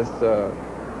 With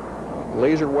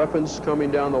laser weapons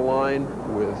coming down the line,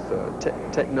 with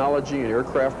technology and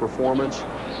aircraft performance,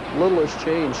 little has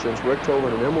changed since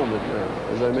Richthofen and Immelman.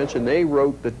 As I mentioned, they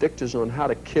wrote the dictas on how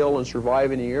to kill and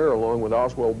survive in the air along with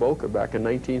Oswald Boca back in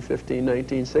 1915,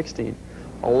 1916.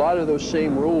 A lot of those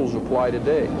same rules apply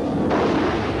today.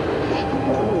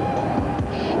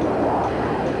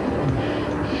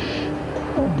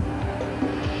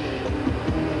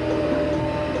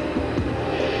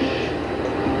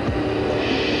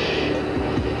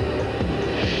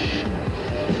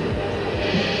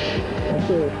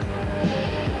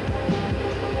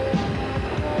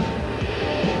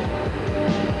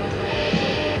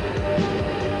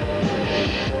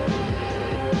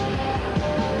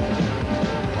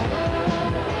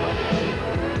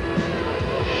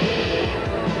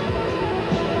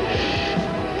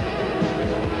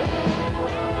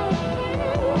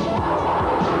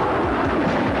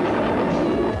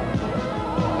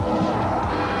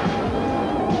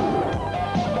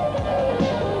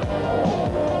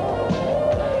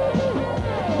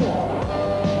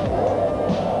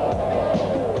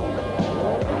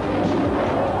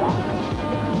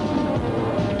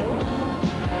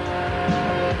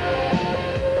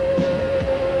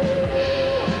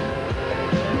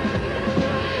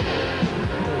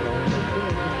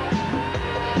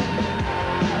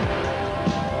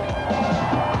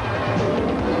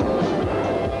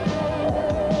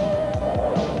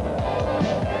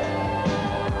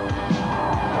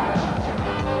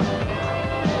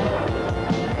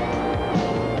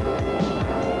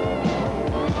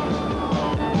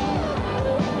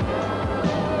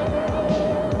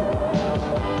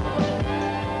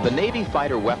 The Navy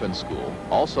Fighter Weapons School,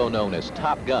 also known as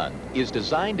Top Gun, is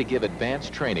designed to give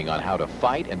advanced training on how to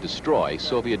fight and destroy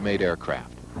Soviet-made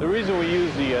aircraft. The reason we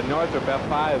use the Northrop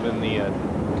F-5 in the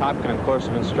Top Gun course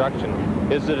of instruction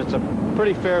is that it's a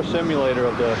pretty fair simulator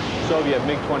of the Soviet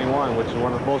MiG-21, which is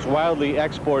one of the most widely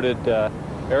exported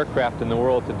aircraft in the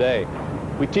world today.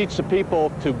 We teach the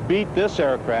people to beat this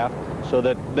aircraft so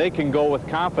that they can go with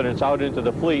confidence out into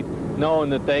the fleet, knowing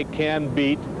that they can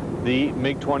beat the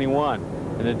MiG-21.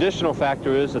 An additional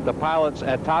factor is that the pilots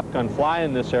at Top Gun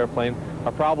flying this airplane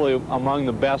are probably among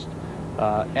the best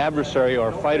adversary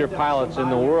or fighter pilots in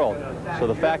the world. So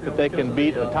the fact that they can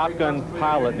beat a Top Gun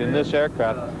pilot in this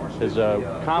aircraft is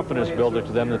a confidence builder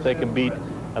to them that they can beat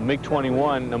a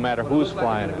MiG-21 no matter who's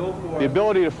flying it. The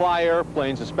ability to fly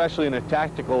airplanes, especially in a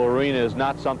tactical arena, is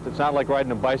not something, it's not like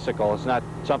riding a bicycle. It's not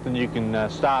something you can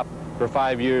stop for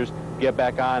 5 years, get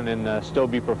back on, and still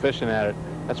be proficient at it.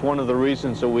 That's one of the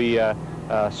reasons that we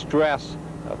stress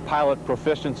pilot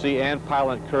proficiency and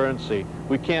pilot currency.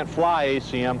 We can't fly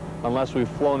ACM unless we've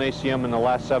flown ACM in the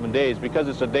last 7 days. Because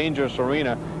it's a dangerous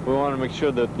arena, we want to make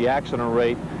sure that the accident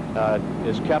rate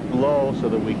is kept low so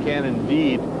that we can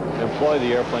indeed employ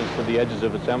the airplanes to the edges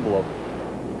of its envelope.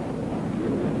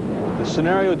 The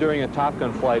scenario during a Top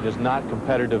Gun flight is not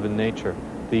competitive in nature.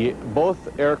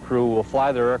 Both air crew will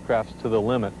fly their aircraft to the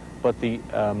limit, but the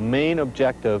main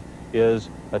objective is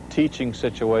a teaching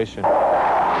situation.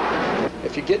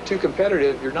 If you get too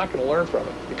competitive, you're not going to learn from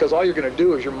it, because all you're going to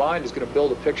do is your mind is going to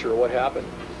build a picture of what happened,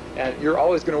 and you're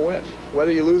always going to win.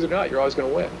 Whether you lose or not, you're always going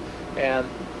to win. And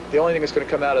the only thing that's going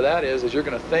to come out of that is you're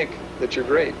going to think that you're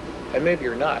great, and maybe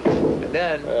you're not. And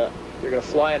then you're going to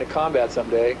fly into combat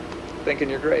someday thinking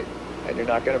you're great, and you're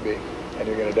not going to be, and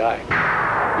you're going to die.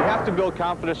 You have to build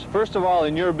confidence, first of all,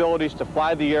 in your abilities to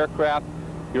fly the aircraft,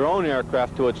 your own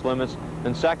aircraft, to its limits,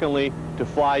 and secondly, to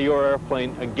fly your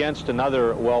airplane against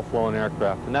another well-flown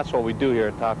aircraft. And that's what we do here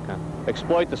at Top Gun.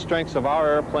 Exploit the strengths of our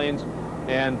airplanes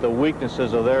and the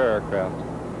weaknesses of their aircraft.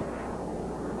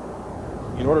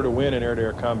 In order to win in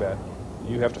air-to-air combat,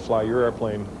 you have to fly your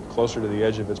airplane closer to the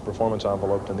edge of its performance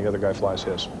envelope than the other guy flies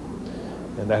his.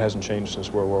 And that hasn't changed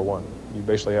since World War I. You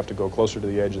basically have to go closer to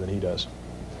the edge than he does.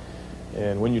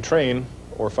 And when you train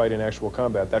or fight in actual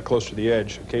combat, that close to the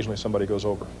edge, occasionally somebody goes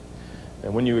over.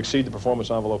 And when you exceed the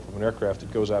performance envelope of an aircraft,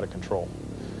 it goes out of control.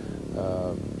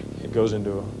 It goes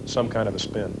into some kind of a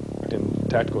spin. In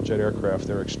tactical jet aircraft,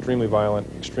 they're extremely violent,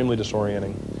 extremely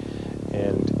disorienting,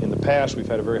 and in the past, we've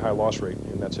had a very high loss rate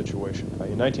in that situation.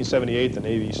 In 1978, the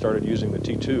Navy started using the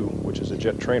T-2, which is a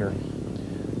jet trainer,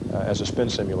 as a spin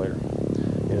simulator.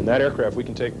 And in that aircraft, we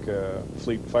can take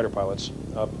fleet fighter pilots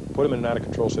up, put them in an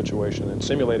out-of-control situation, and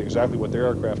simulate exactly what their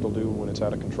aircraft will do when it's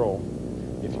out of control.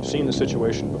 If you've seen the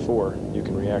situation before, you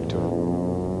can react to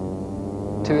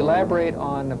it. To elaborate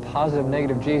on the positive,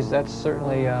 negative G's, that's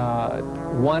certainly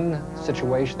one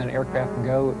situation that an aircraft can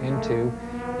go into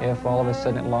if all of a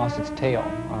sudden it lost its tail,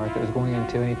 or if it was going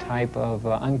into any type of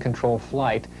uncontrolled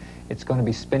flight, it's going to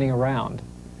be spinning around.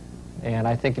 And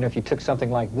I think, you know, if you took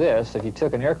something like this, if you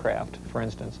took an aircraft, for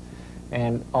instance,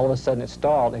 and all of a sudden it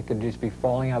stalled, it could just be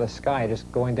falling out of the sky, just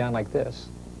going down like this.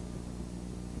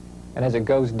 And as it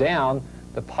goes down,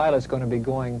 the pilot's going to be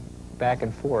going back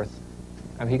and forth.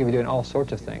 I mean, he could be doing all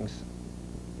sorts of things.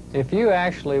 If you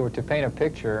actually were to paint a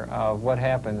picture of what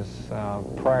happens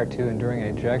prior to and during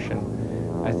an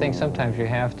ejection, I think sometimes you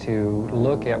have to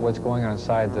look at what's going on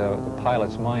inside the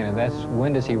pilot's mind, and that's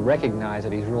when does he recognize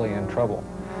that he's really in trouble.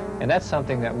 And that's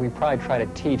something that we probably try to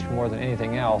teach more than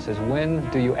anything else, is when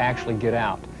do you actually get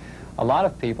out? A lot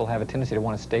of people have a tendency to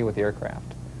want to stay with the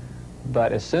aircraft.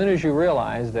 But as soon as you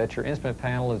realize that your instrument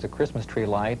panel is a Christmas tree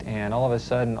light, and all of a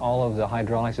sudden all of the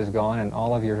hydraulics is gone and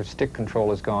all of your stick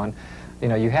control is gone, you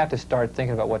know, you have to start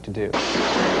thinking about what to do.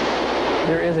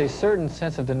 There is a certain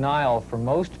sense of denial for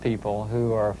most people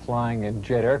who are flying a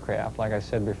jet aircraft. Like I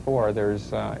said before,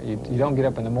 there's, you don't get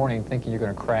up in the morning thinking you're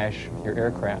going to crash your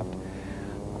aircraft.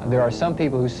 There are some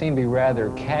people who seem to be rather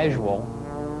casual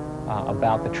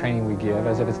about the training we give,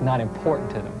 as if it's not important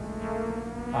to them.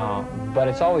 But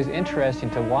it's always interesting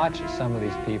to watch some of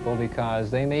these people,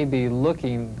 because they may be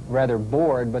looking rather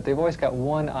bored, but they've always got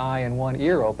one eye and one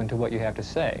ear open to what you have to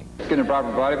say. Get in the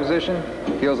proper body position,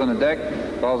 heels on the deck,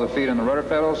 balls of feet on the rudder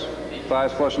pedals,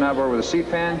 thighs flushing outboard with a seat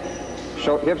pan,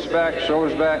 hips back,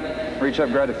 shoulders back, reach up,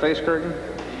 grab the face curtain.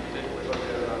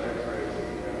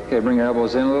 Okay, bring your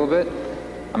elbows in a little bit.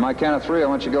 On my count of 3, I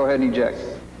want you to go ahead and eject.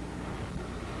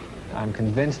 I'm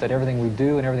convinced that everything we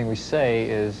do and everything we say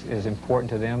is important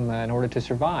to them in order to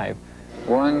survive.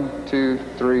 1, 2,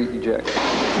 3, eject.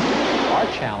 Our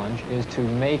challenge is to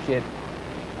make it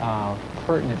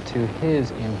pertinent to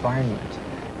his environment.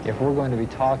 If we're going to be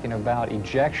talking about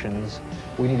ejections,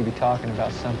 we need to be talking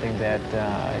about something that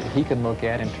he can look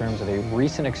at in terms of a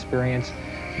recent experience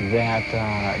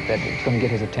that's going to get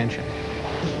his attention.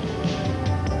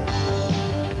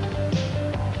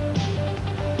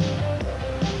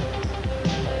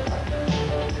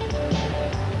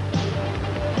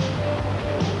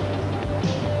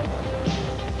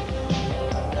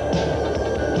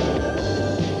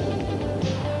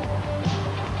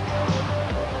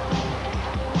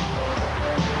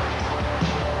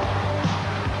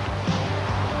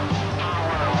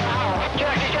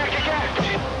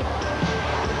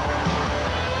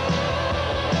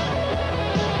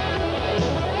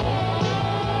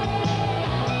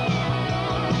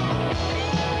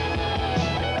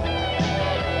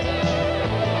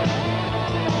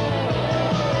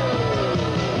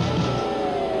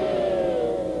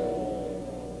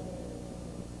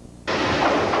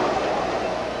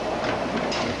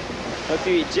 If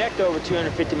you eject over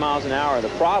 250 miles an hour, the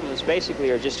problems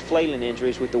basically are just flailing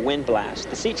injuries with the wind blast.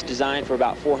 The seat's designed for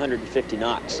about 450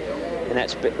 knots, and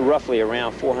that's roughly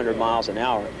around 400 miles an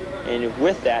hour. And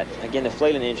with that, again, the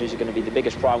flailing injuries are going to be the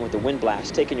biggest problem with the wind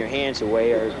blast, taking your hands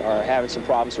away or having some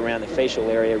problems around the facial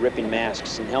area, ripping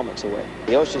masks and helmets away.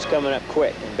 The ocean's coming up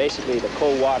quick, and basically the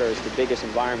cold water is the biggest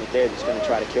environment there that's going to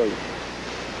try to kill you.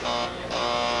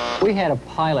 We had a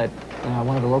pilot,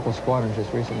 one of the local squadrons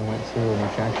just recently went through an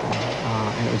ejection,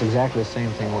 and it was exactly the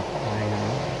same thing with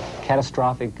a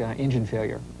catastrophic engine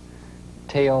failure.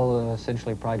 Tail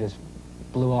essentially probably just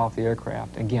blew off the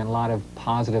aircraft. Again, a lot of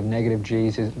positive, negative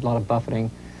G's, a lot of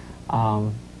buffeting.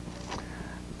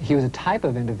 He was a type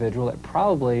of individual that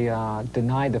probably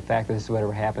denied the fact that this is what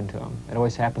ever happened to him. It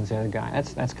always happens to the other guy.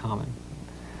 That's common.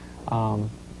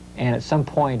 And at some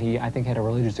point, he, I think, had a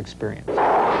religious experience.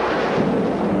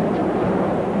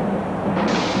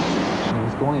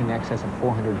 Going in excess of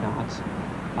 400 knots.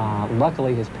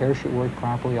 Luckily, his parachute worked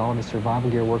properly, all of his survival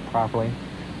gear worked properly,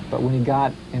 but when he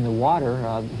got in the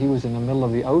water, he was in the middle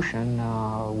of the ocean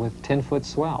with 10-foot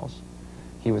swells.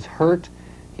 He was hurt,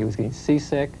 he was getting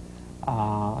seasick,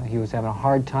 he was having a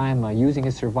hard time using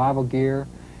his survival gear.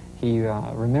 He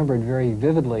remembered very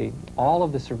vividly all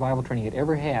of the survival training he'd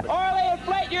ever had. Orly,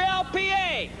 inflate your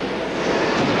LPA!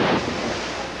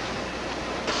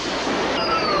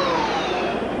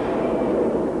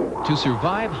 To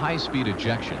survive high-speed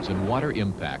ejections and water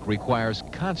impact requires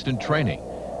constant training.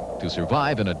 To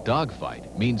survive in a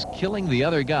dogfight means killing the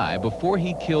other guy before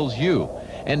he kills you.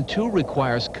 And 2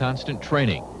 requires constant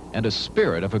training and a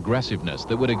spirit of aggressiveness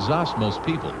that would exhaust most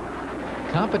people.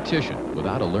 Competition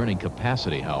without a learning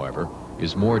capacity, however,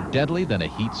 is more deadly than a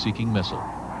heat-seeking missile.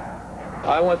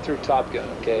 I went through Top Gun,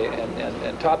 okay,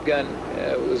 and Top Gun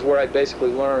was where I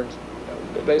basically learned,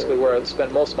 where I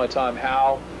spent most of my time,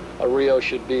 how a Rio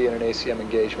should be in an ACM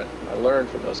engagement. I learned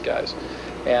from those guys.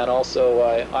 And also,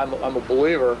 I'm a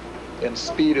believer in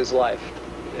speed is life.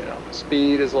 You know,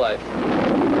 speed is life.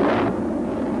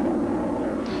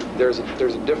 There's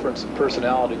a difference in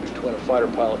personality between a fighter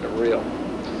pilot and a Rio.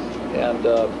 And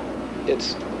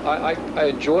I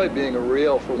enjoy being a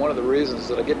Rio for one of the reasons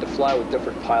that I get to fly with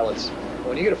different pilots.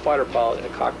 When you get a fighter pilot in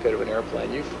a cockpit of an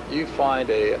airplane, you find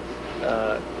a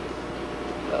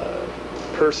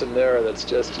person there that's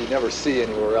just you never see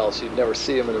anywhere else. You'd never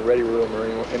see him in the ready room or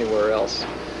anywhere else.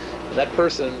 And that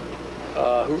person,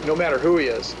 no matter who he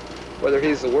is, whether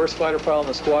he's the worst fighter pilot in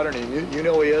the squadron and you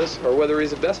know he is, or whether he's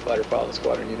the best fighter pilot in the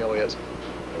squadron, you know he is.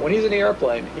 When he's in the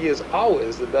airplane, he is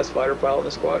always the best fighter pilot in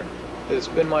the squadron. It's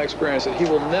been my experience that he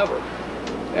will never,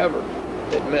 ever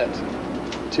admit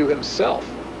to himself,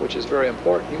 which is very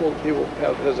important. He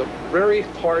has a very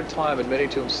hard time admitting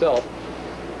to himself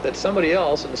that somebody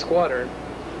else in the squadron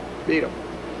beat him.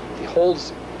 He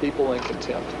holds people in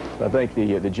contempt. I think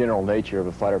the general nature of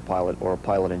a fighter pilot, or a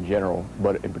pilot in general,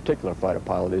 but in particular a fighter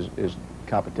pilot, is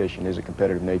competition, is a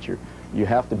competitive nature. You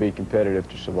have to be competitive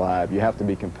to survive. You have to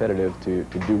be competitive to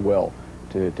do well,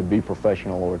 to be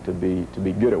professional, or to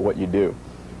be good at what you do.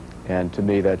 And to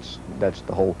me, that's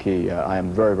the whole key. I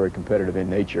am very, very competitive in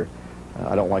nature.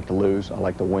 I don't like to lose. I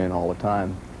like to win all the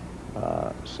time.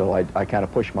 So I kind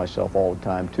of push myself all the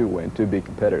time to win, to be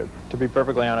competitive. To be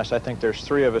perfectly honest, I think there's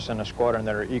 3 of us in a squadron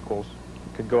that are equals.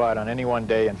 Could go out on any one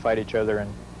day and fight each other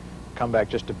and come back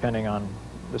just depending on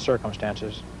the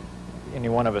circumstances. Any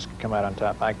one of us could come out on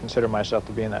top. I consider myself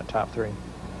to be in that top 3.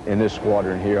 In this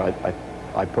squadron here,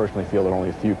 I personally feel there are only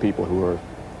a few people who are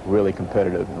really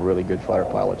competitive and really good fighter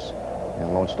pilots,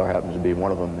 and Lone Star happens to be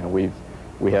one of them. And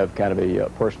we have kind of a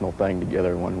personal thing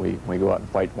together when we go out and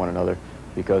fight one another,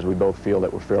 because we both feel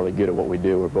that we're fairly good at what we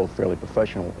do. We're both fairly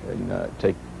professional and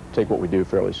take what we do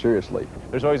fairly seriously.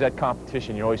 There's always that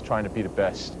competition. You're always trying to be the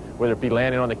best, whether it be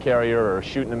landing on the carrier or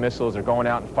shooting the missiles or going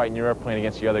out and fighting your airplane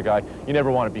against the other guy. You never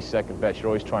want to be second best. You're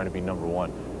always trying to be number 1.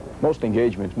 Most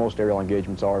engagements, most aerial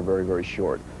engagements are very, very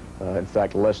short. In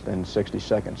fact, less than 60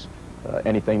 seconds.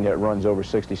 Anything that runs over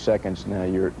 60 seconds, now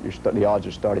the odds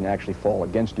are starting to actually fall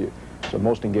against you. So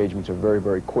most engagements are very,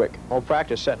 very quick. We'll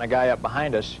practice setting a guy up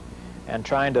behind us and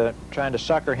trying to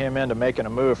sucker him into making a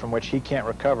move from which he can't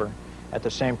recover at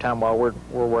the same time while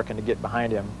we're working to get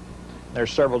behind him.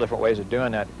 There's several different ways of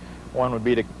doing that. One would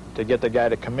be to get the guy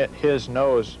to commit his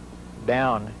nose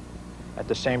down at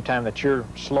the same time that you're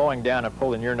slowing down and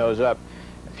pulling your nose up.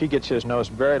 If he gets his nose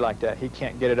buried like that, he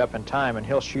can't get it up in time, and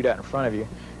he'll shoot out in front of you,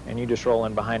 and you just roll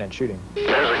in behind and shoot him. There's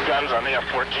the guns on the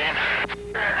F-14.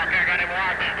 Okay, I got him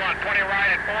locked. He's going 20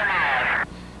 right at 4 miles.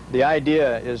 The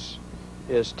idea is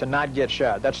to not get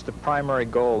shot. That's the primary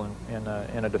goal in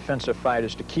a defensive fight,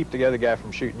 is to keep the other guy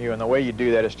from shooting you, and the way you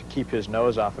do that is to keep his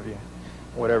nose off of you.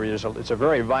 Whatever it is, it's a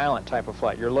very violent type of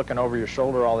flight. You're looking over your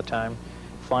shoulder all the time,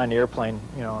 flying the airplane,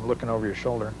 you know, and looking over your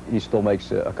shoulder. He still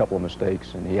makes a couple of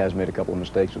mistakes, and he has made a couple of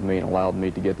mistakes with me and allowed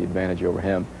me to get the advantage over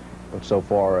him. But so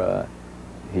far,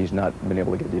 he's not been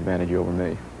able to get the advantage over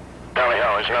me.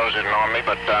 Hell, his nose isn't on me,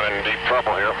 but I'm in deep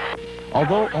trouble here.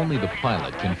 Although only the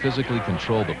pilot can physically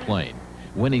control the plane,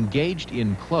 when engaged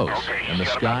in close and the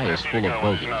sky is full of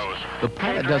bogeys, the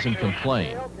pilot doesn't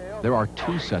complain. There are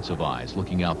 2 sets of eyes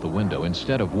looking out the window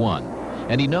instead of 1,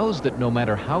 and he knows that no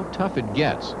matter how tough it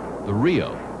gets, the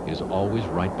Rio is always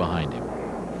right behind him.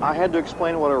 I had to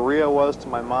explain what a Rio was to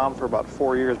my mom for about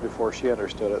 4 years before she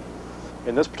understood it.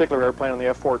 In this particular airplane, on the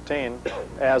F-14,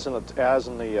 as in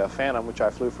the Phantom, which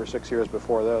I flew for 6 years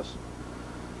before this,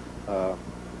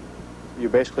 you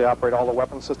basically operate all the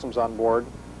weapon systems on board.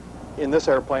 In this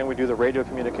airplane, we do the radio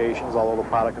communications, although the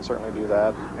pilot can certainly do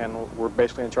that, and we're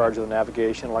basically in charge of the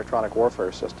navigation, electronic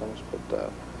warfare systems. But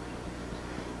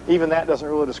even that doesn't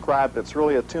really describe it. It's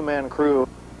really a 2-man crew.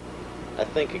 I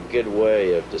think a good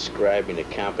way of describing the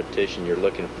competition you're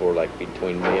looking for, like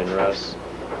between me and Russ,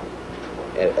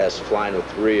 as flying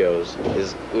with Rios,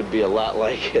 would be a lot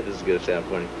like, this is going to sound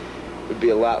funny, would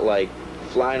be a lot like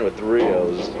flying with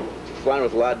Rios, flying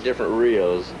with a lot of different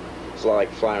Rios. It's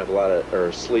like flying with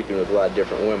or sleeping with a lot of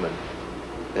different women.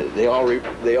 They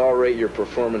all rate your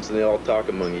performance, and they all talk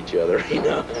among each other, you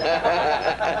know.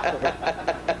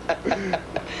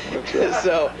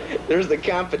 So there's the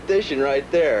competition right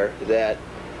there. That,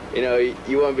 you know,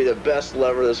 you want to be the best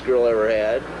lover this girl ever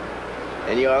had,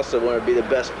 and you also want to be the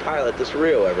best pilot this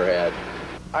Rio ever had.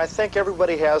 I think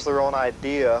everybody has their own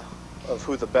idea of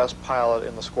who the best pilot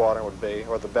in the squadron would be,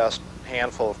 or the best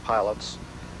handful of pilots.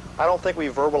 I don't think we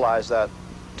verbalize that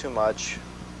too much.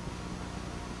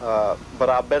 But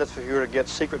I bet if you were to get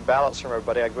secret ballots from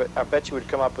everybody, I bet you would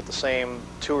come up with the same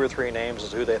 2 or 3 names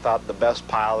as who they thought the best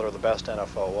pilot or the best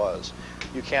NFO was.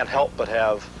 You can't help but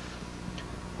have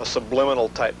a subliminal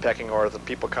type pecking order that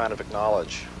people kind of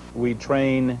acknowledge. We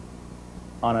train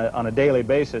on a daily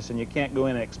basis, and you can't go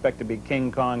in and expect to be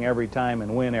King Kong every time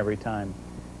and win every time.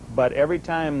 But every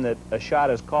time that a shot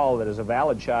is called that is a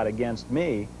valid shot against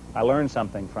me, I learn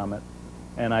something from it,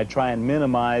 and I try and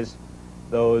minimize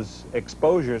those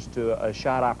exposures to a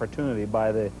shot opportunity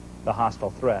by the hostile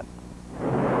threat.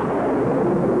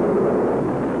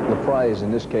 The prize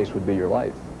in this case would be your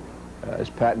life. As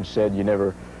Patton said, you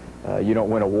don't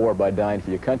win a war by dying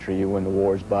for your country. You win the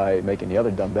wars by making the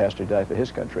other dumb bastard die for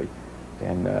his country.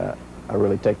 And I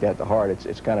really take that to heart.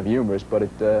 It's kind of humorous, but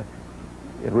it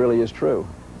really is true.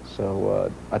 So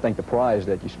I think the prize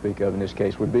that you speak of in this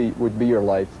case would be your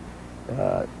life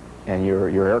and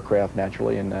your aircraft,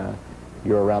 naturally, and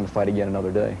you're around to fight again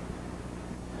another day.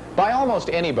 By almost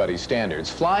anybody's standards,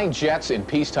 flying jets in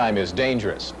peacetime is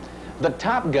dangerous. The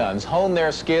top guns hone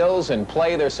their skills and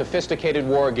play their sophisticated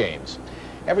war games.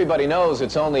 Everybody knows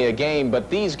it's only a game,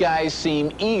 but these guys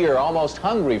seem eager, almost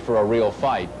hungry for a real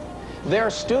fight.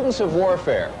 They're students of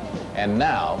warfare, and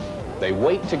now they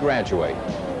wait to graduate.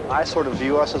 I sort of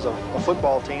view us as a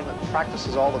football team that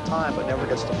practices all the time but never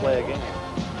gets to play a game.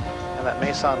 And that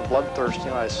may sound bloodthirsty,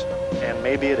 and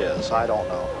maybe it is, I don't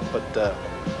know. But,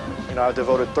 you know, I've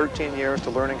devoted 13 years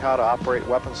to learning how to operate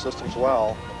weapon systems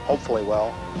well, hopefully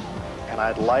well. And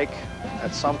I'd like,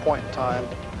 at some point in time,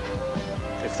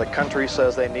 if the country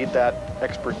says they need that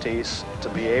expertise, to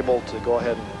be able to go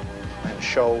ahead and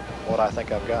show what I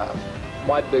think I've got.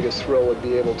 My biggest thrill would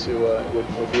be able to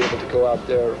would be able to go out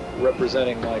there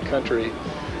representing my country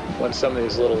when some of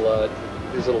these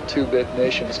little two-bit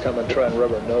nations come and try and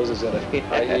rub our noses in it,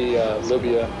 i.e.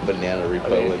 Libya, Banana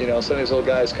Republic. I mean, you know, some of these little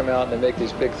guys come out and they make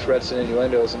these big threats and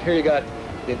innuendos, and here you got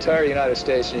the entire United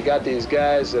States, and you got these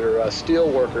guys that are steel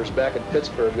workers back in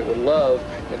Pittsburgh that would love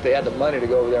if they had the money to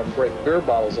go over there and break beer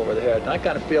bottles over their head. And I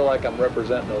kind of feel like I'm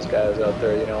representing those guys out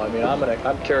there, you know. I mean,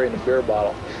 I'm carrying the beer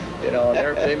bottle, you know,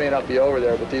 and they may not be over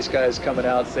there, but these guys coming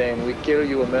out saying, "We kill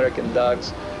you American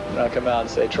dogs," and I come out and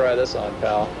say, "Try this on,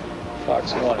 pal."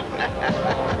 Fox 1.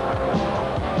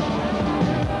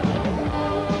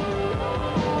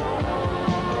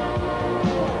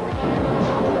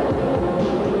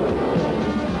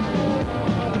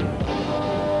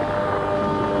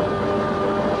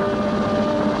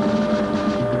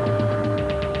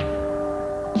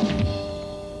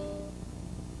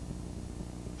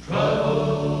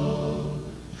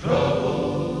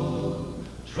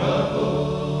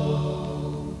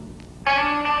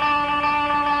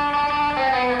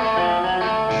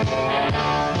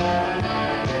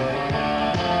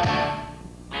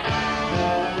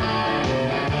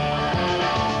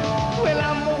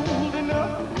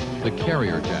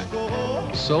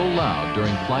 So loud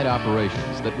during flight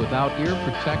operations that without ear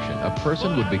protection, a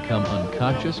person would become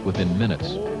unconscious within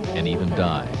minutes and even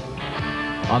die.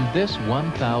 On this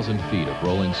 1,000 feet of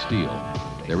rolling steel,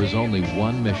 there is only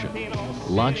one mission: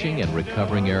 launching and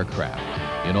recovering aircraft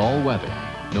in all weather,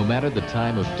 no matter the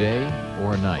time of day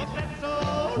or night.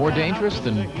 More dangerous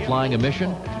than flying a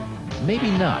mission? Maybe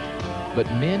not, but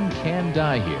men can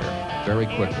die here very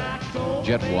quickly.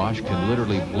 Jet wash can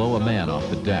literally blow a man off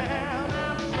the deck.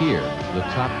 Here, the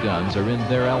top guns are in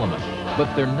their element,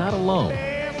 but they're not alone.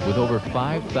 With over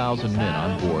 5,000 men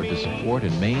on board to support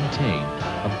and maintain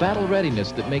a battle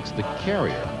readiness that makes the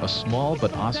carrier a small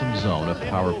but awesome zone of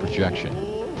power projection.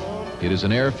 It is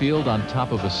an airfield on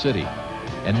top of a city,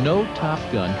 and no Top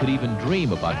Gun could even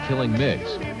dream about killing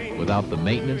MiGs without the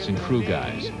maintenance and crew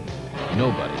guys.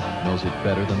 Nobody knows it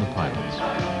better than the pilots.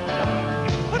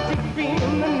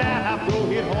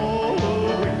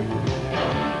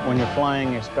 When you're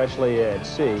flying, especially at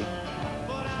sea,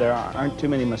 there aren't too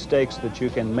many mistakes that you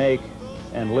can make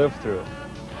and live through it.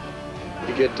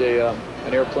 You get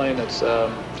an airplane that's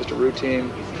just a routine,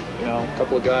 you know, a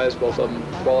couple of guys, both of them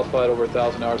qualified over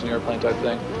 1,000 hours in the airplane type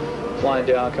thing, flying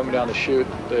down, coming down the chute.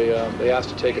 They ask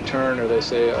to take a turn, or they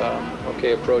say,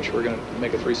 okay, approach, we're going to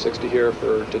make a 360 here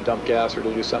to dump gas or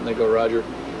to do something. They go, roger,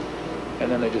 and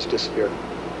then they just disappear.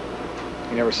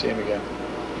 You never see them again.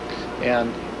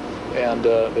 And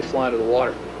they fly into the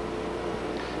water.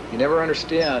 You never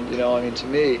understand, you know, I mean, to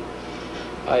me,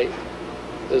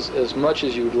 as much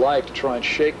as you would like to try and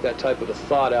shake that type of a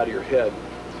thought out of your head,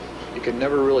 you can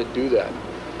never really do that.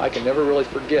 I can never really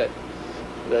forget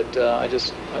that I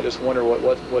just wonder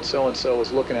what so-and-so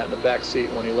was looking at in the back seat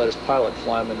when he let his pilot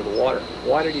fly him into the water.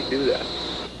 Why did he do that?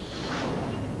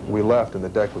 We left and the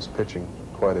deck was pitching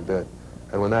quite a bit.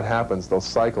 And when that happens, they'll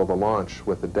cycle the launch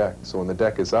with the deck. So when the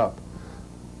deck is up,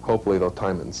 hopefully they'll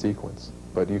time it in sequence.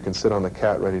 But you can sit on the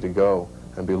cat ready to go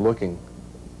and be looking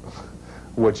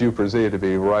what you perceive to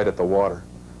be right at the water,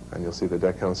 and you'll see the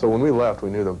deck come. So when we left, we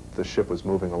knew the ship was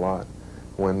moving a lot.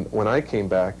 When I came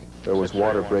back, there was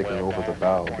water breaking over the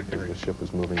bow because the ship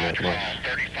was moving that much.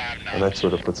 And that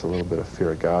sort of puts a little bit of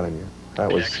fear of God in you.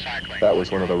 That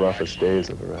was one of the roughest days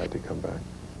I've ever had to come back.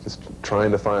 Just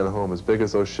trying to find a home. As big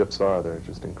as those ships are, they're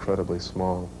just incredibly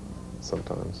small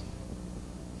sometimes.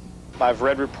 I've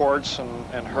read reports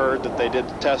and heard that they did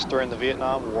the test during the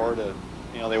Vietnam War to,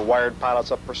 you know, they wired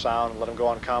pilots up for sound and let them go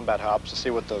on combat hops to see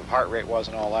what the heart rate was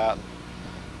and all that.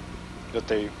 That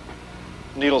the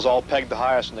needles all pegged the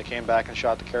highest when they came back and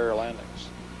shot the carrier landings.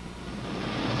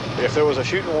 If there was a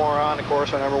shooting war on, of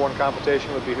course, our #1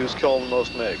 competition would be who's killing the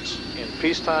most MiGs. In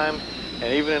peacetime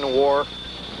and even in a war,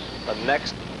 the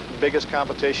next biggest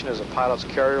competition is a pilot's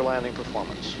carrier landing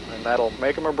performance. And that'll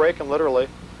make them or break them, literally.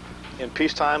 In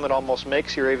peacetime, it almost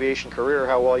makes your aviation career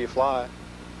how well you fly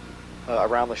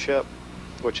around the ship,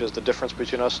 which is the difference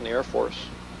between us and the Air Force.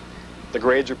 The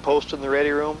grades are posted in the ready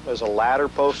room. There's a ladder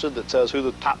posted that says who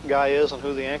the top guy is and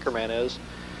who the anchorman is,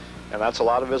 and that's a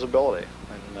lot of visibility.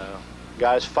 And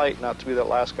guys fight not to be that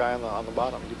last guy on the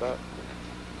bottom. You bet.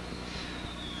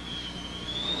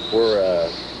 We're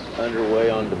underway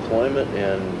on deployment,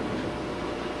 and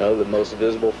you know, the most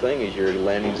visible thing is your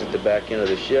landings at the back end of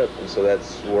the ship, and so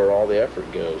that's where all the effort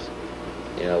goes.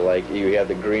 You know, like you have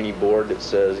the greenie board that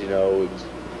says, you know,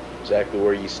 exactly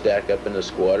where you stack up in the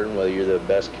squadron, whether you're the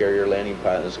best carrier landing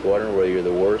pilot in the squadron, whether you're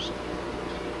the worst.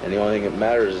 And the only thing that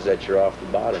matters is that you're off the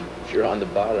bottom. If you're on the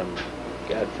bottom,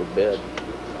 God forbid.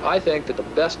 I think that the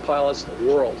best pilots in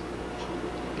the world,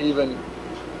 even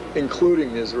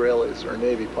including the Israelis, are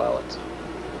Navy pilots,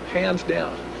 hands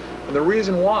down. And the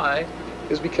reason why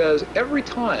is because every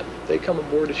time they come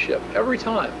aboard a ship, every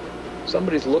time,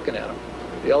 somebody's looking at them.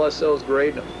 The LSO's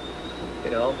grading them.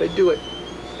 You know, they do it.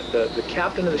 The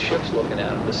captain of the ship's looking at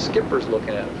them. The skipper's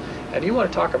looking at them. And you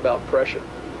want to talk about pressure.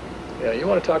 You know, you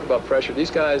want to talk about pressure. These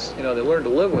guys, you know, they learn to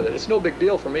live with it. It's no big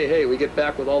deal for me. Hey, we get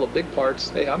back with all the big parts.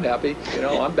 Hey, I'm happy. You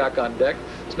know, I'm back on deck.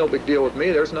 It's no big deal with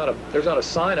me. There's not a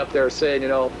sign up there saying, you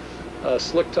know,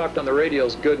 Slick talked on the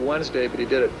radios good Wednesday, but he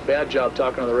did a bad job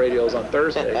talking on the radios on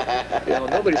Thursday. You know,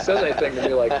 nobody says anything to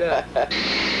me like that. The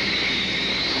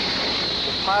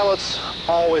pilots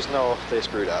always know if they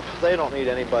screwed up. They don't need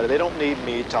anybody. They don't need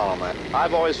me telling them that.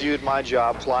 I've always viewed my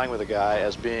job flying with a guy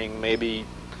as being maybe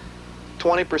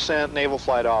 20% naval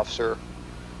flight officer,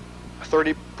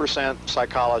 30%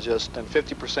 psychologist, and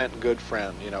 50% good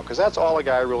friend, you know, because that's all a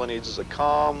guy really needs is a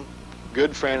calm,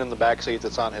 good friend in the back seat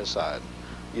that's on his side.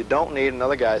 You don't need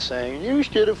another guy saying, you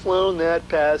should have flown that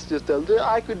past just a little,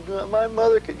 I could, my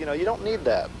mother could, you know, you don't need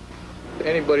that.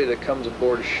 Anybody that comes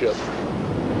aboard a ship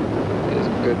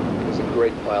is a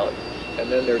great pilot.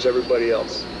 And then there's everybody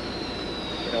else.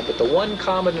 You know, but the one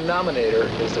common denominator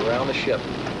is around the ship,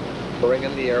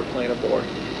 bringing the airplane aboard.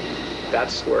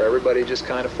 That's where everybody just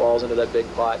kind of falls into that big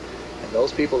pot. And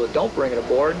those people that don't bring it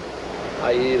aboard,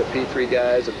 i.e. the P-3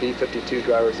 guys, the B-52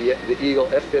 drivers, the Eagle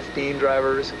F-15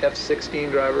 drivers,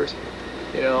 F-16 drivers,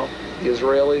 you know, the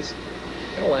Israelis,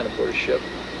 they don't land aboard a ship.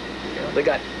 You know, they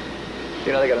got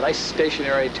a nice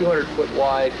stationary, 200-foot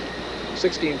wide,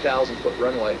 16,000-foot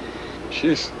runway.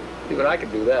 Jeez, even I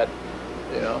can do that,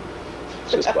 you know.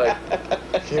 It's just like,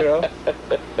 you know,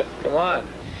 come on.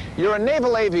 You're a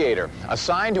naval aviator,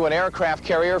 assigned to an aircraft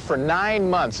carrier for 9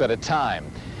 months at a time,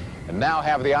 and now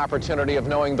have the opportunity of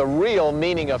knowing the real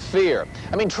meaning of fear.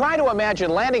 I mean, try to imagine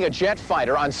landing a jet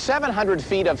fighter on 700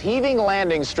 feet of heaving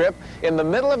landing strip in the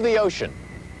middle of the ocean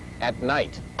at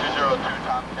night.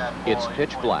 It's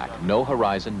pitch black, no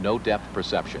horizon, no depth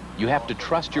perception. You have to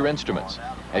trust your instruments.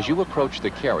 As you approach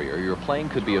the carrier, your plane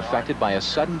could be affected by a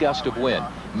sudden gust of wind,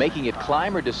 making it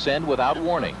climb or descend without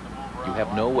warning. You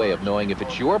have no way of knowing if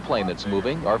it's your plane that's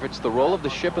moving or if it's the roll of the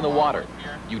ship in the water.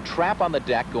 You trap on the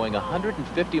deck going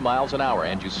 150 miles an hour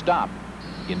and you stop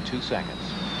in 2 seconds.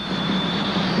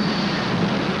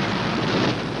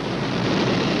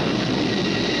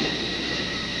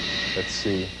 At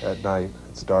sea, at night,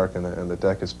 it's dark and the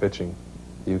deck is pitching.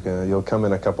 You'll come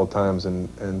in a couple times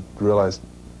and realize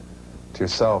to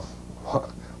yourself,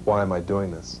 why am I doing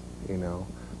this? You know,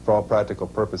 for all practical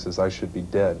purposes, I should be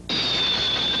dead.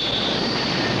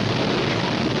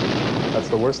 That's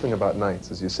the worst thing about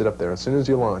nights, is you sit up there. As soon as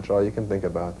you launch, all you can think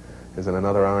about is in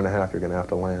another hour and a half you're going to have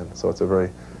to land. So it's a very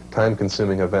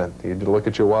time-consuming event. You look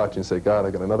at your watch and say, God,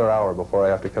 I got another hour before I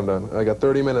have to come down. I got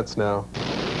 30 minutes now.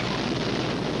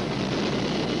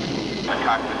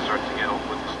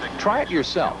 Try it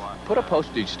yourself. put a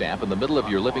postage stamp in the middle of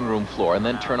your living room floor and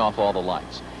then turn off all the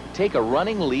lights. Take a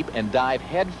running leap and dive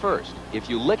head first. If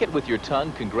you lick it with your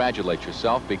tongue, congratulate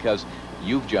yourself because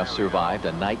you've just survived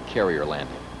a night carrier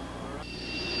landing.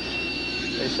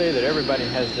 They say that everybody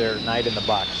has their night in the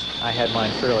box. I had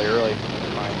mine fairly early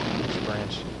in my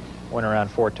experience. Went around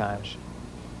 4 times.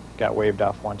 Got waved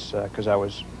off once because I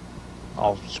was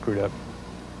all screwed up.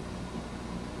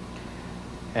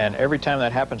 And every time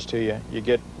that happens to you, you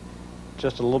get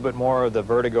just a little bit more of the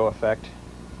vertigo effect.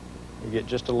 You get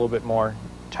just a little bit more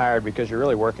tired because you're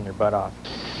really working your butt off.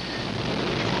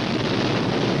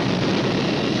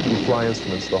 You fly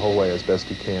instruments the whole way as best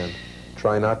you can.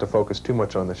 Try not to focus too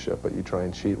much on the ship, but you try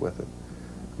and cheat with it.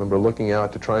 I remember looking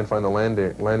out to try and find the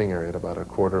landing area at about a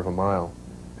quarter of a mile,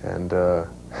 and the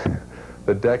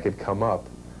deck had come up,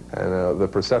 and the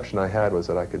perception I had was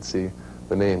that I could see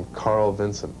the name Carl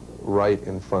Vincent right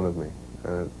in front of me.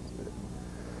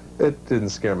 It didn't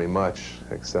scare me much,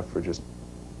 except for just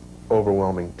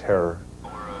overwhelming terror.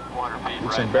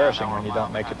 It's embarrassing when you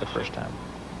don't make it the first time.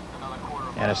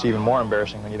 And it's even more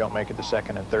embarrassing when you don't make it the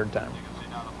second and third time.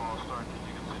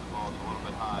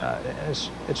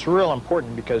 It's real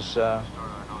important because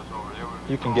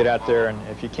you can get out there, and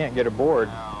if you can't get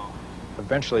aboard,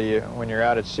 eventually when you're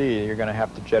out at sea, you're going to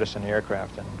have to jettison the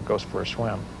aircraft and go for a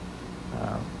swim.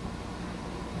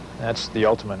 That's the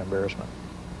ultimate embarrassment.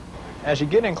 As you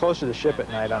get in close to the ship at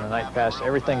night on a night pass,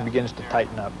 everything begins to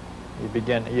tighten up.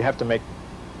 You have to make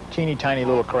teeny tiny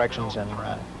little corrections, and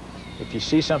if you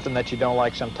see something that you don't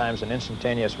like, sometimes an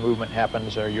instantaneous movement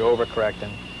happens, or you overcorrect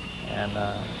and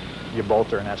you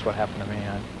bolter, and that's what happened to me.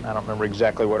 I don't remember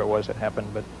exactly what it was that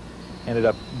happened, but ended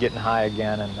up getting high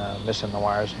again and missing the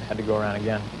wires and had to go around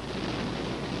again.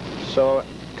 So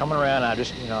coming around, I'm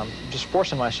just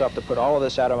forcing myself to put all of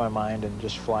this out of my mind and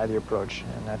just fly the approach,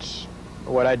 and that's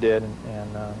what I did,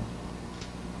 and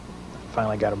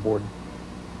finally got aboard.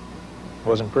 It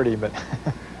wasn't pretty, but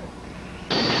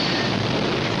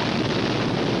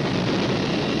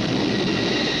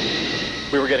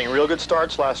we were getting real good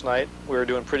starts last night. We were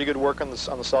doing pretty good work on the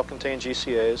self-contained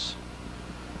GCAs.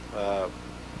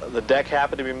 The deck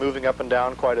happened to be moving up and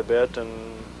down quite a bit, and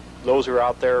those who are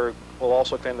out there will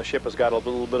also claim the ship has got a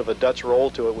little bit of a Dutch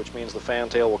roll to it, which means the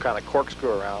fantail will kind of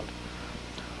corkscrew around.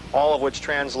 All of which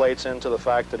translates into the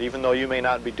fact that even though you may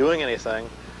not be doing anything,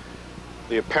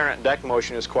 the apparent deck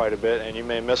motion is quite a bit, and you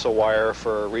may miss a wire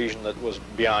for a region that was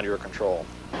beyond your control.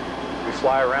 We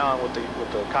fly around with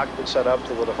the cockpit set up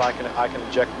so that if I can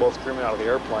eject both crewmen out of the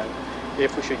airplane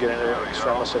if we should get into an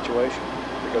extremal situation,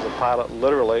 because the pilot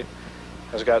literally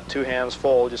has got 2 hands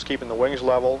full just keeping the wings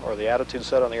level or the attitude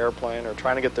set on the airplane or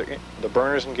trying to get the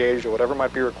burners engaged or whatever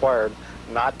might be required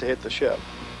not to hit the ship.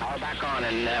 Power back on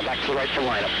and back to the right for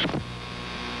lineup.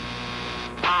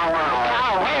 Power,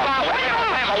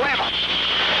 wave up.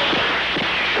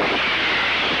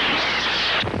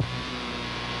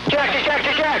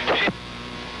 Eject.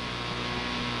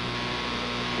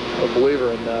 I'm a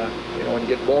believer in, when you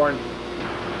get born,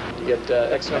 you get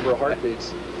X number of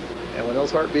heartbeats. And when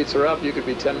those heartbeats are up, you could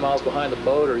be 10 miles behind the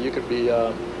boat, or you could be,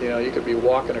 you could be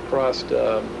walking across,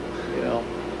 the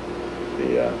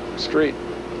street.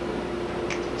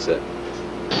 That's it.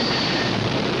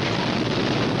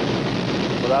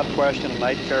 Without question, a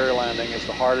night carrier landing is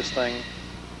the hardest thing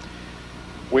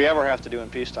we ever have to do in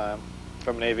peacetime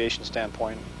from an aviation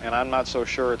standpoint, and I'm not so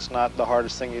sure it's not the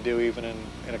hardest thing you do even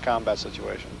in a combat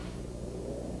situation.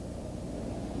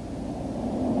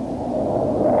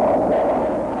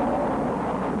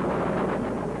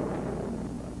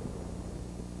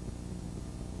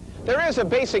 There is a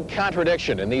basic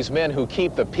contradiction in these men who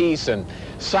keep the peace and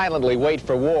silently wait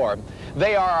for war.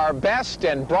 They are our best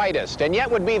and brightest, and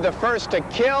yet would be the first to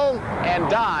kill and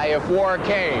die if war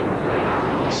came.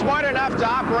 Smart enough to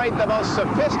operate the most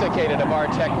sophisticated of our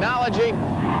technology,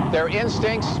 their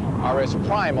instincts are as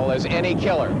primal as any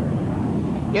killer.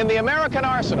 In the American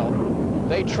arsenal,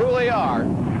 they truly are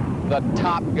the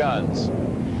top guns.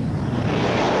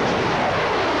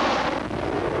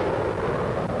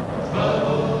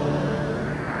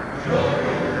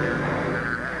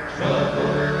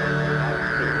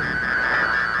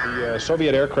 The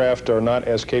Soviet aircraft are not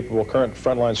as capable, current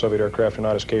frontline Soviet aircraft are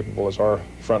not as capable as our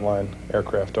frontline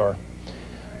aircraft are.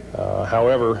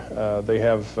 However, they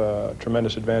have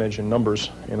tremendous advantage in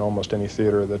numbers in almost any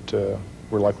theater that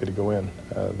we're likely to go in.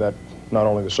 That not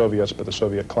only the Soviets, but the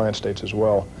Soviet client states as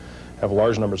well have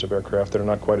large numbers of aircraft that are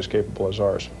not quite as capable as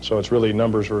ours. So it's really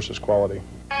numbers versus quality.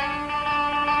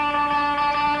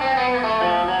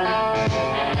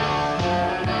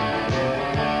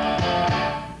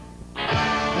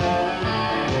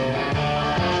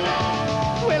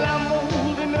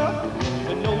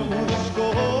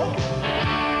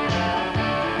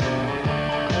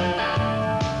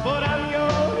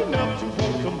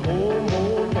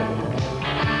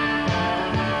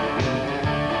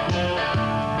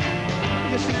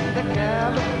 see the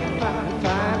gal looking fine,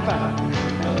 fine, fine.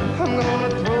 I'm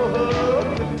gonna throw her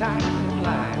a good time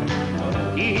line.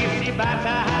 If she bites,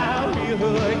 I'll reel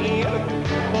her in.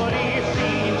 But if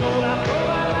she don't, I'll throw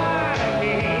my line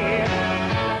in.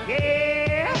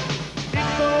 Yeah,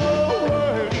 this old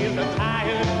world is a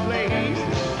tired place.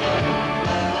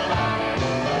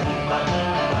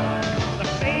 The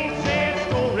same sad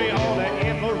story on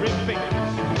every face.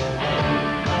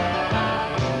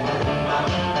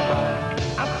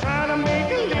 I'm trying to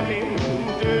make a living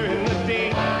during the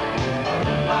day.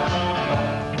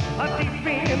 Deep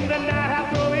in the night,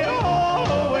 I throw it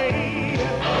all away.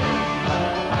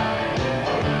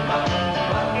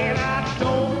 And I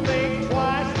don't think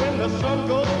twice when the sun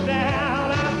goes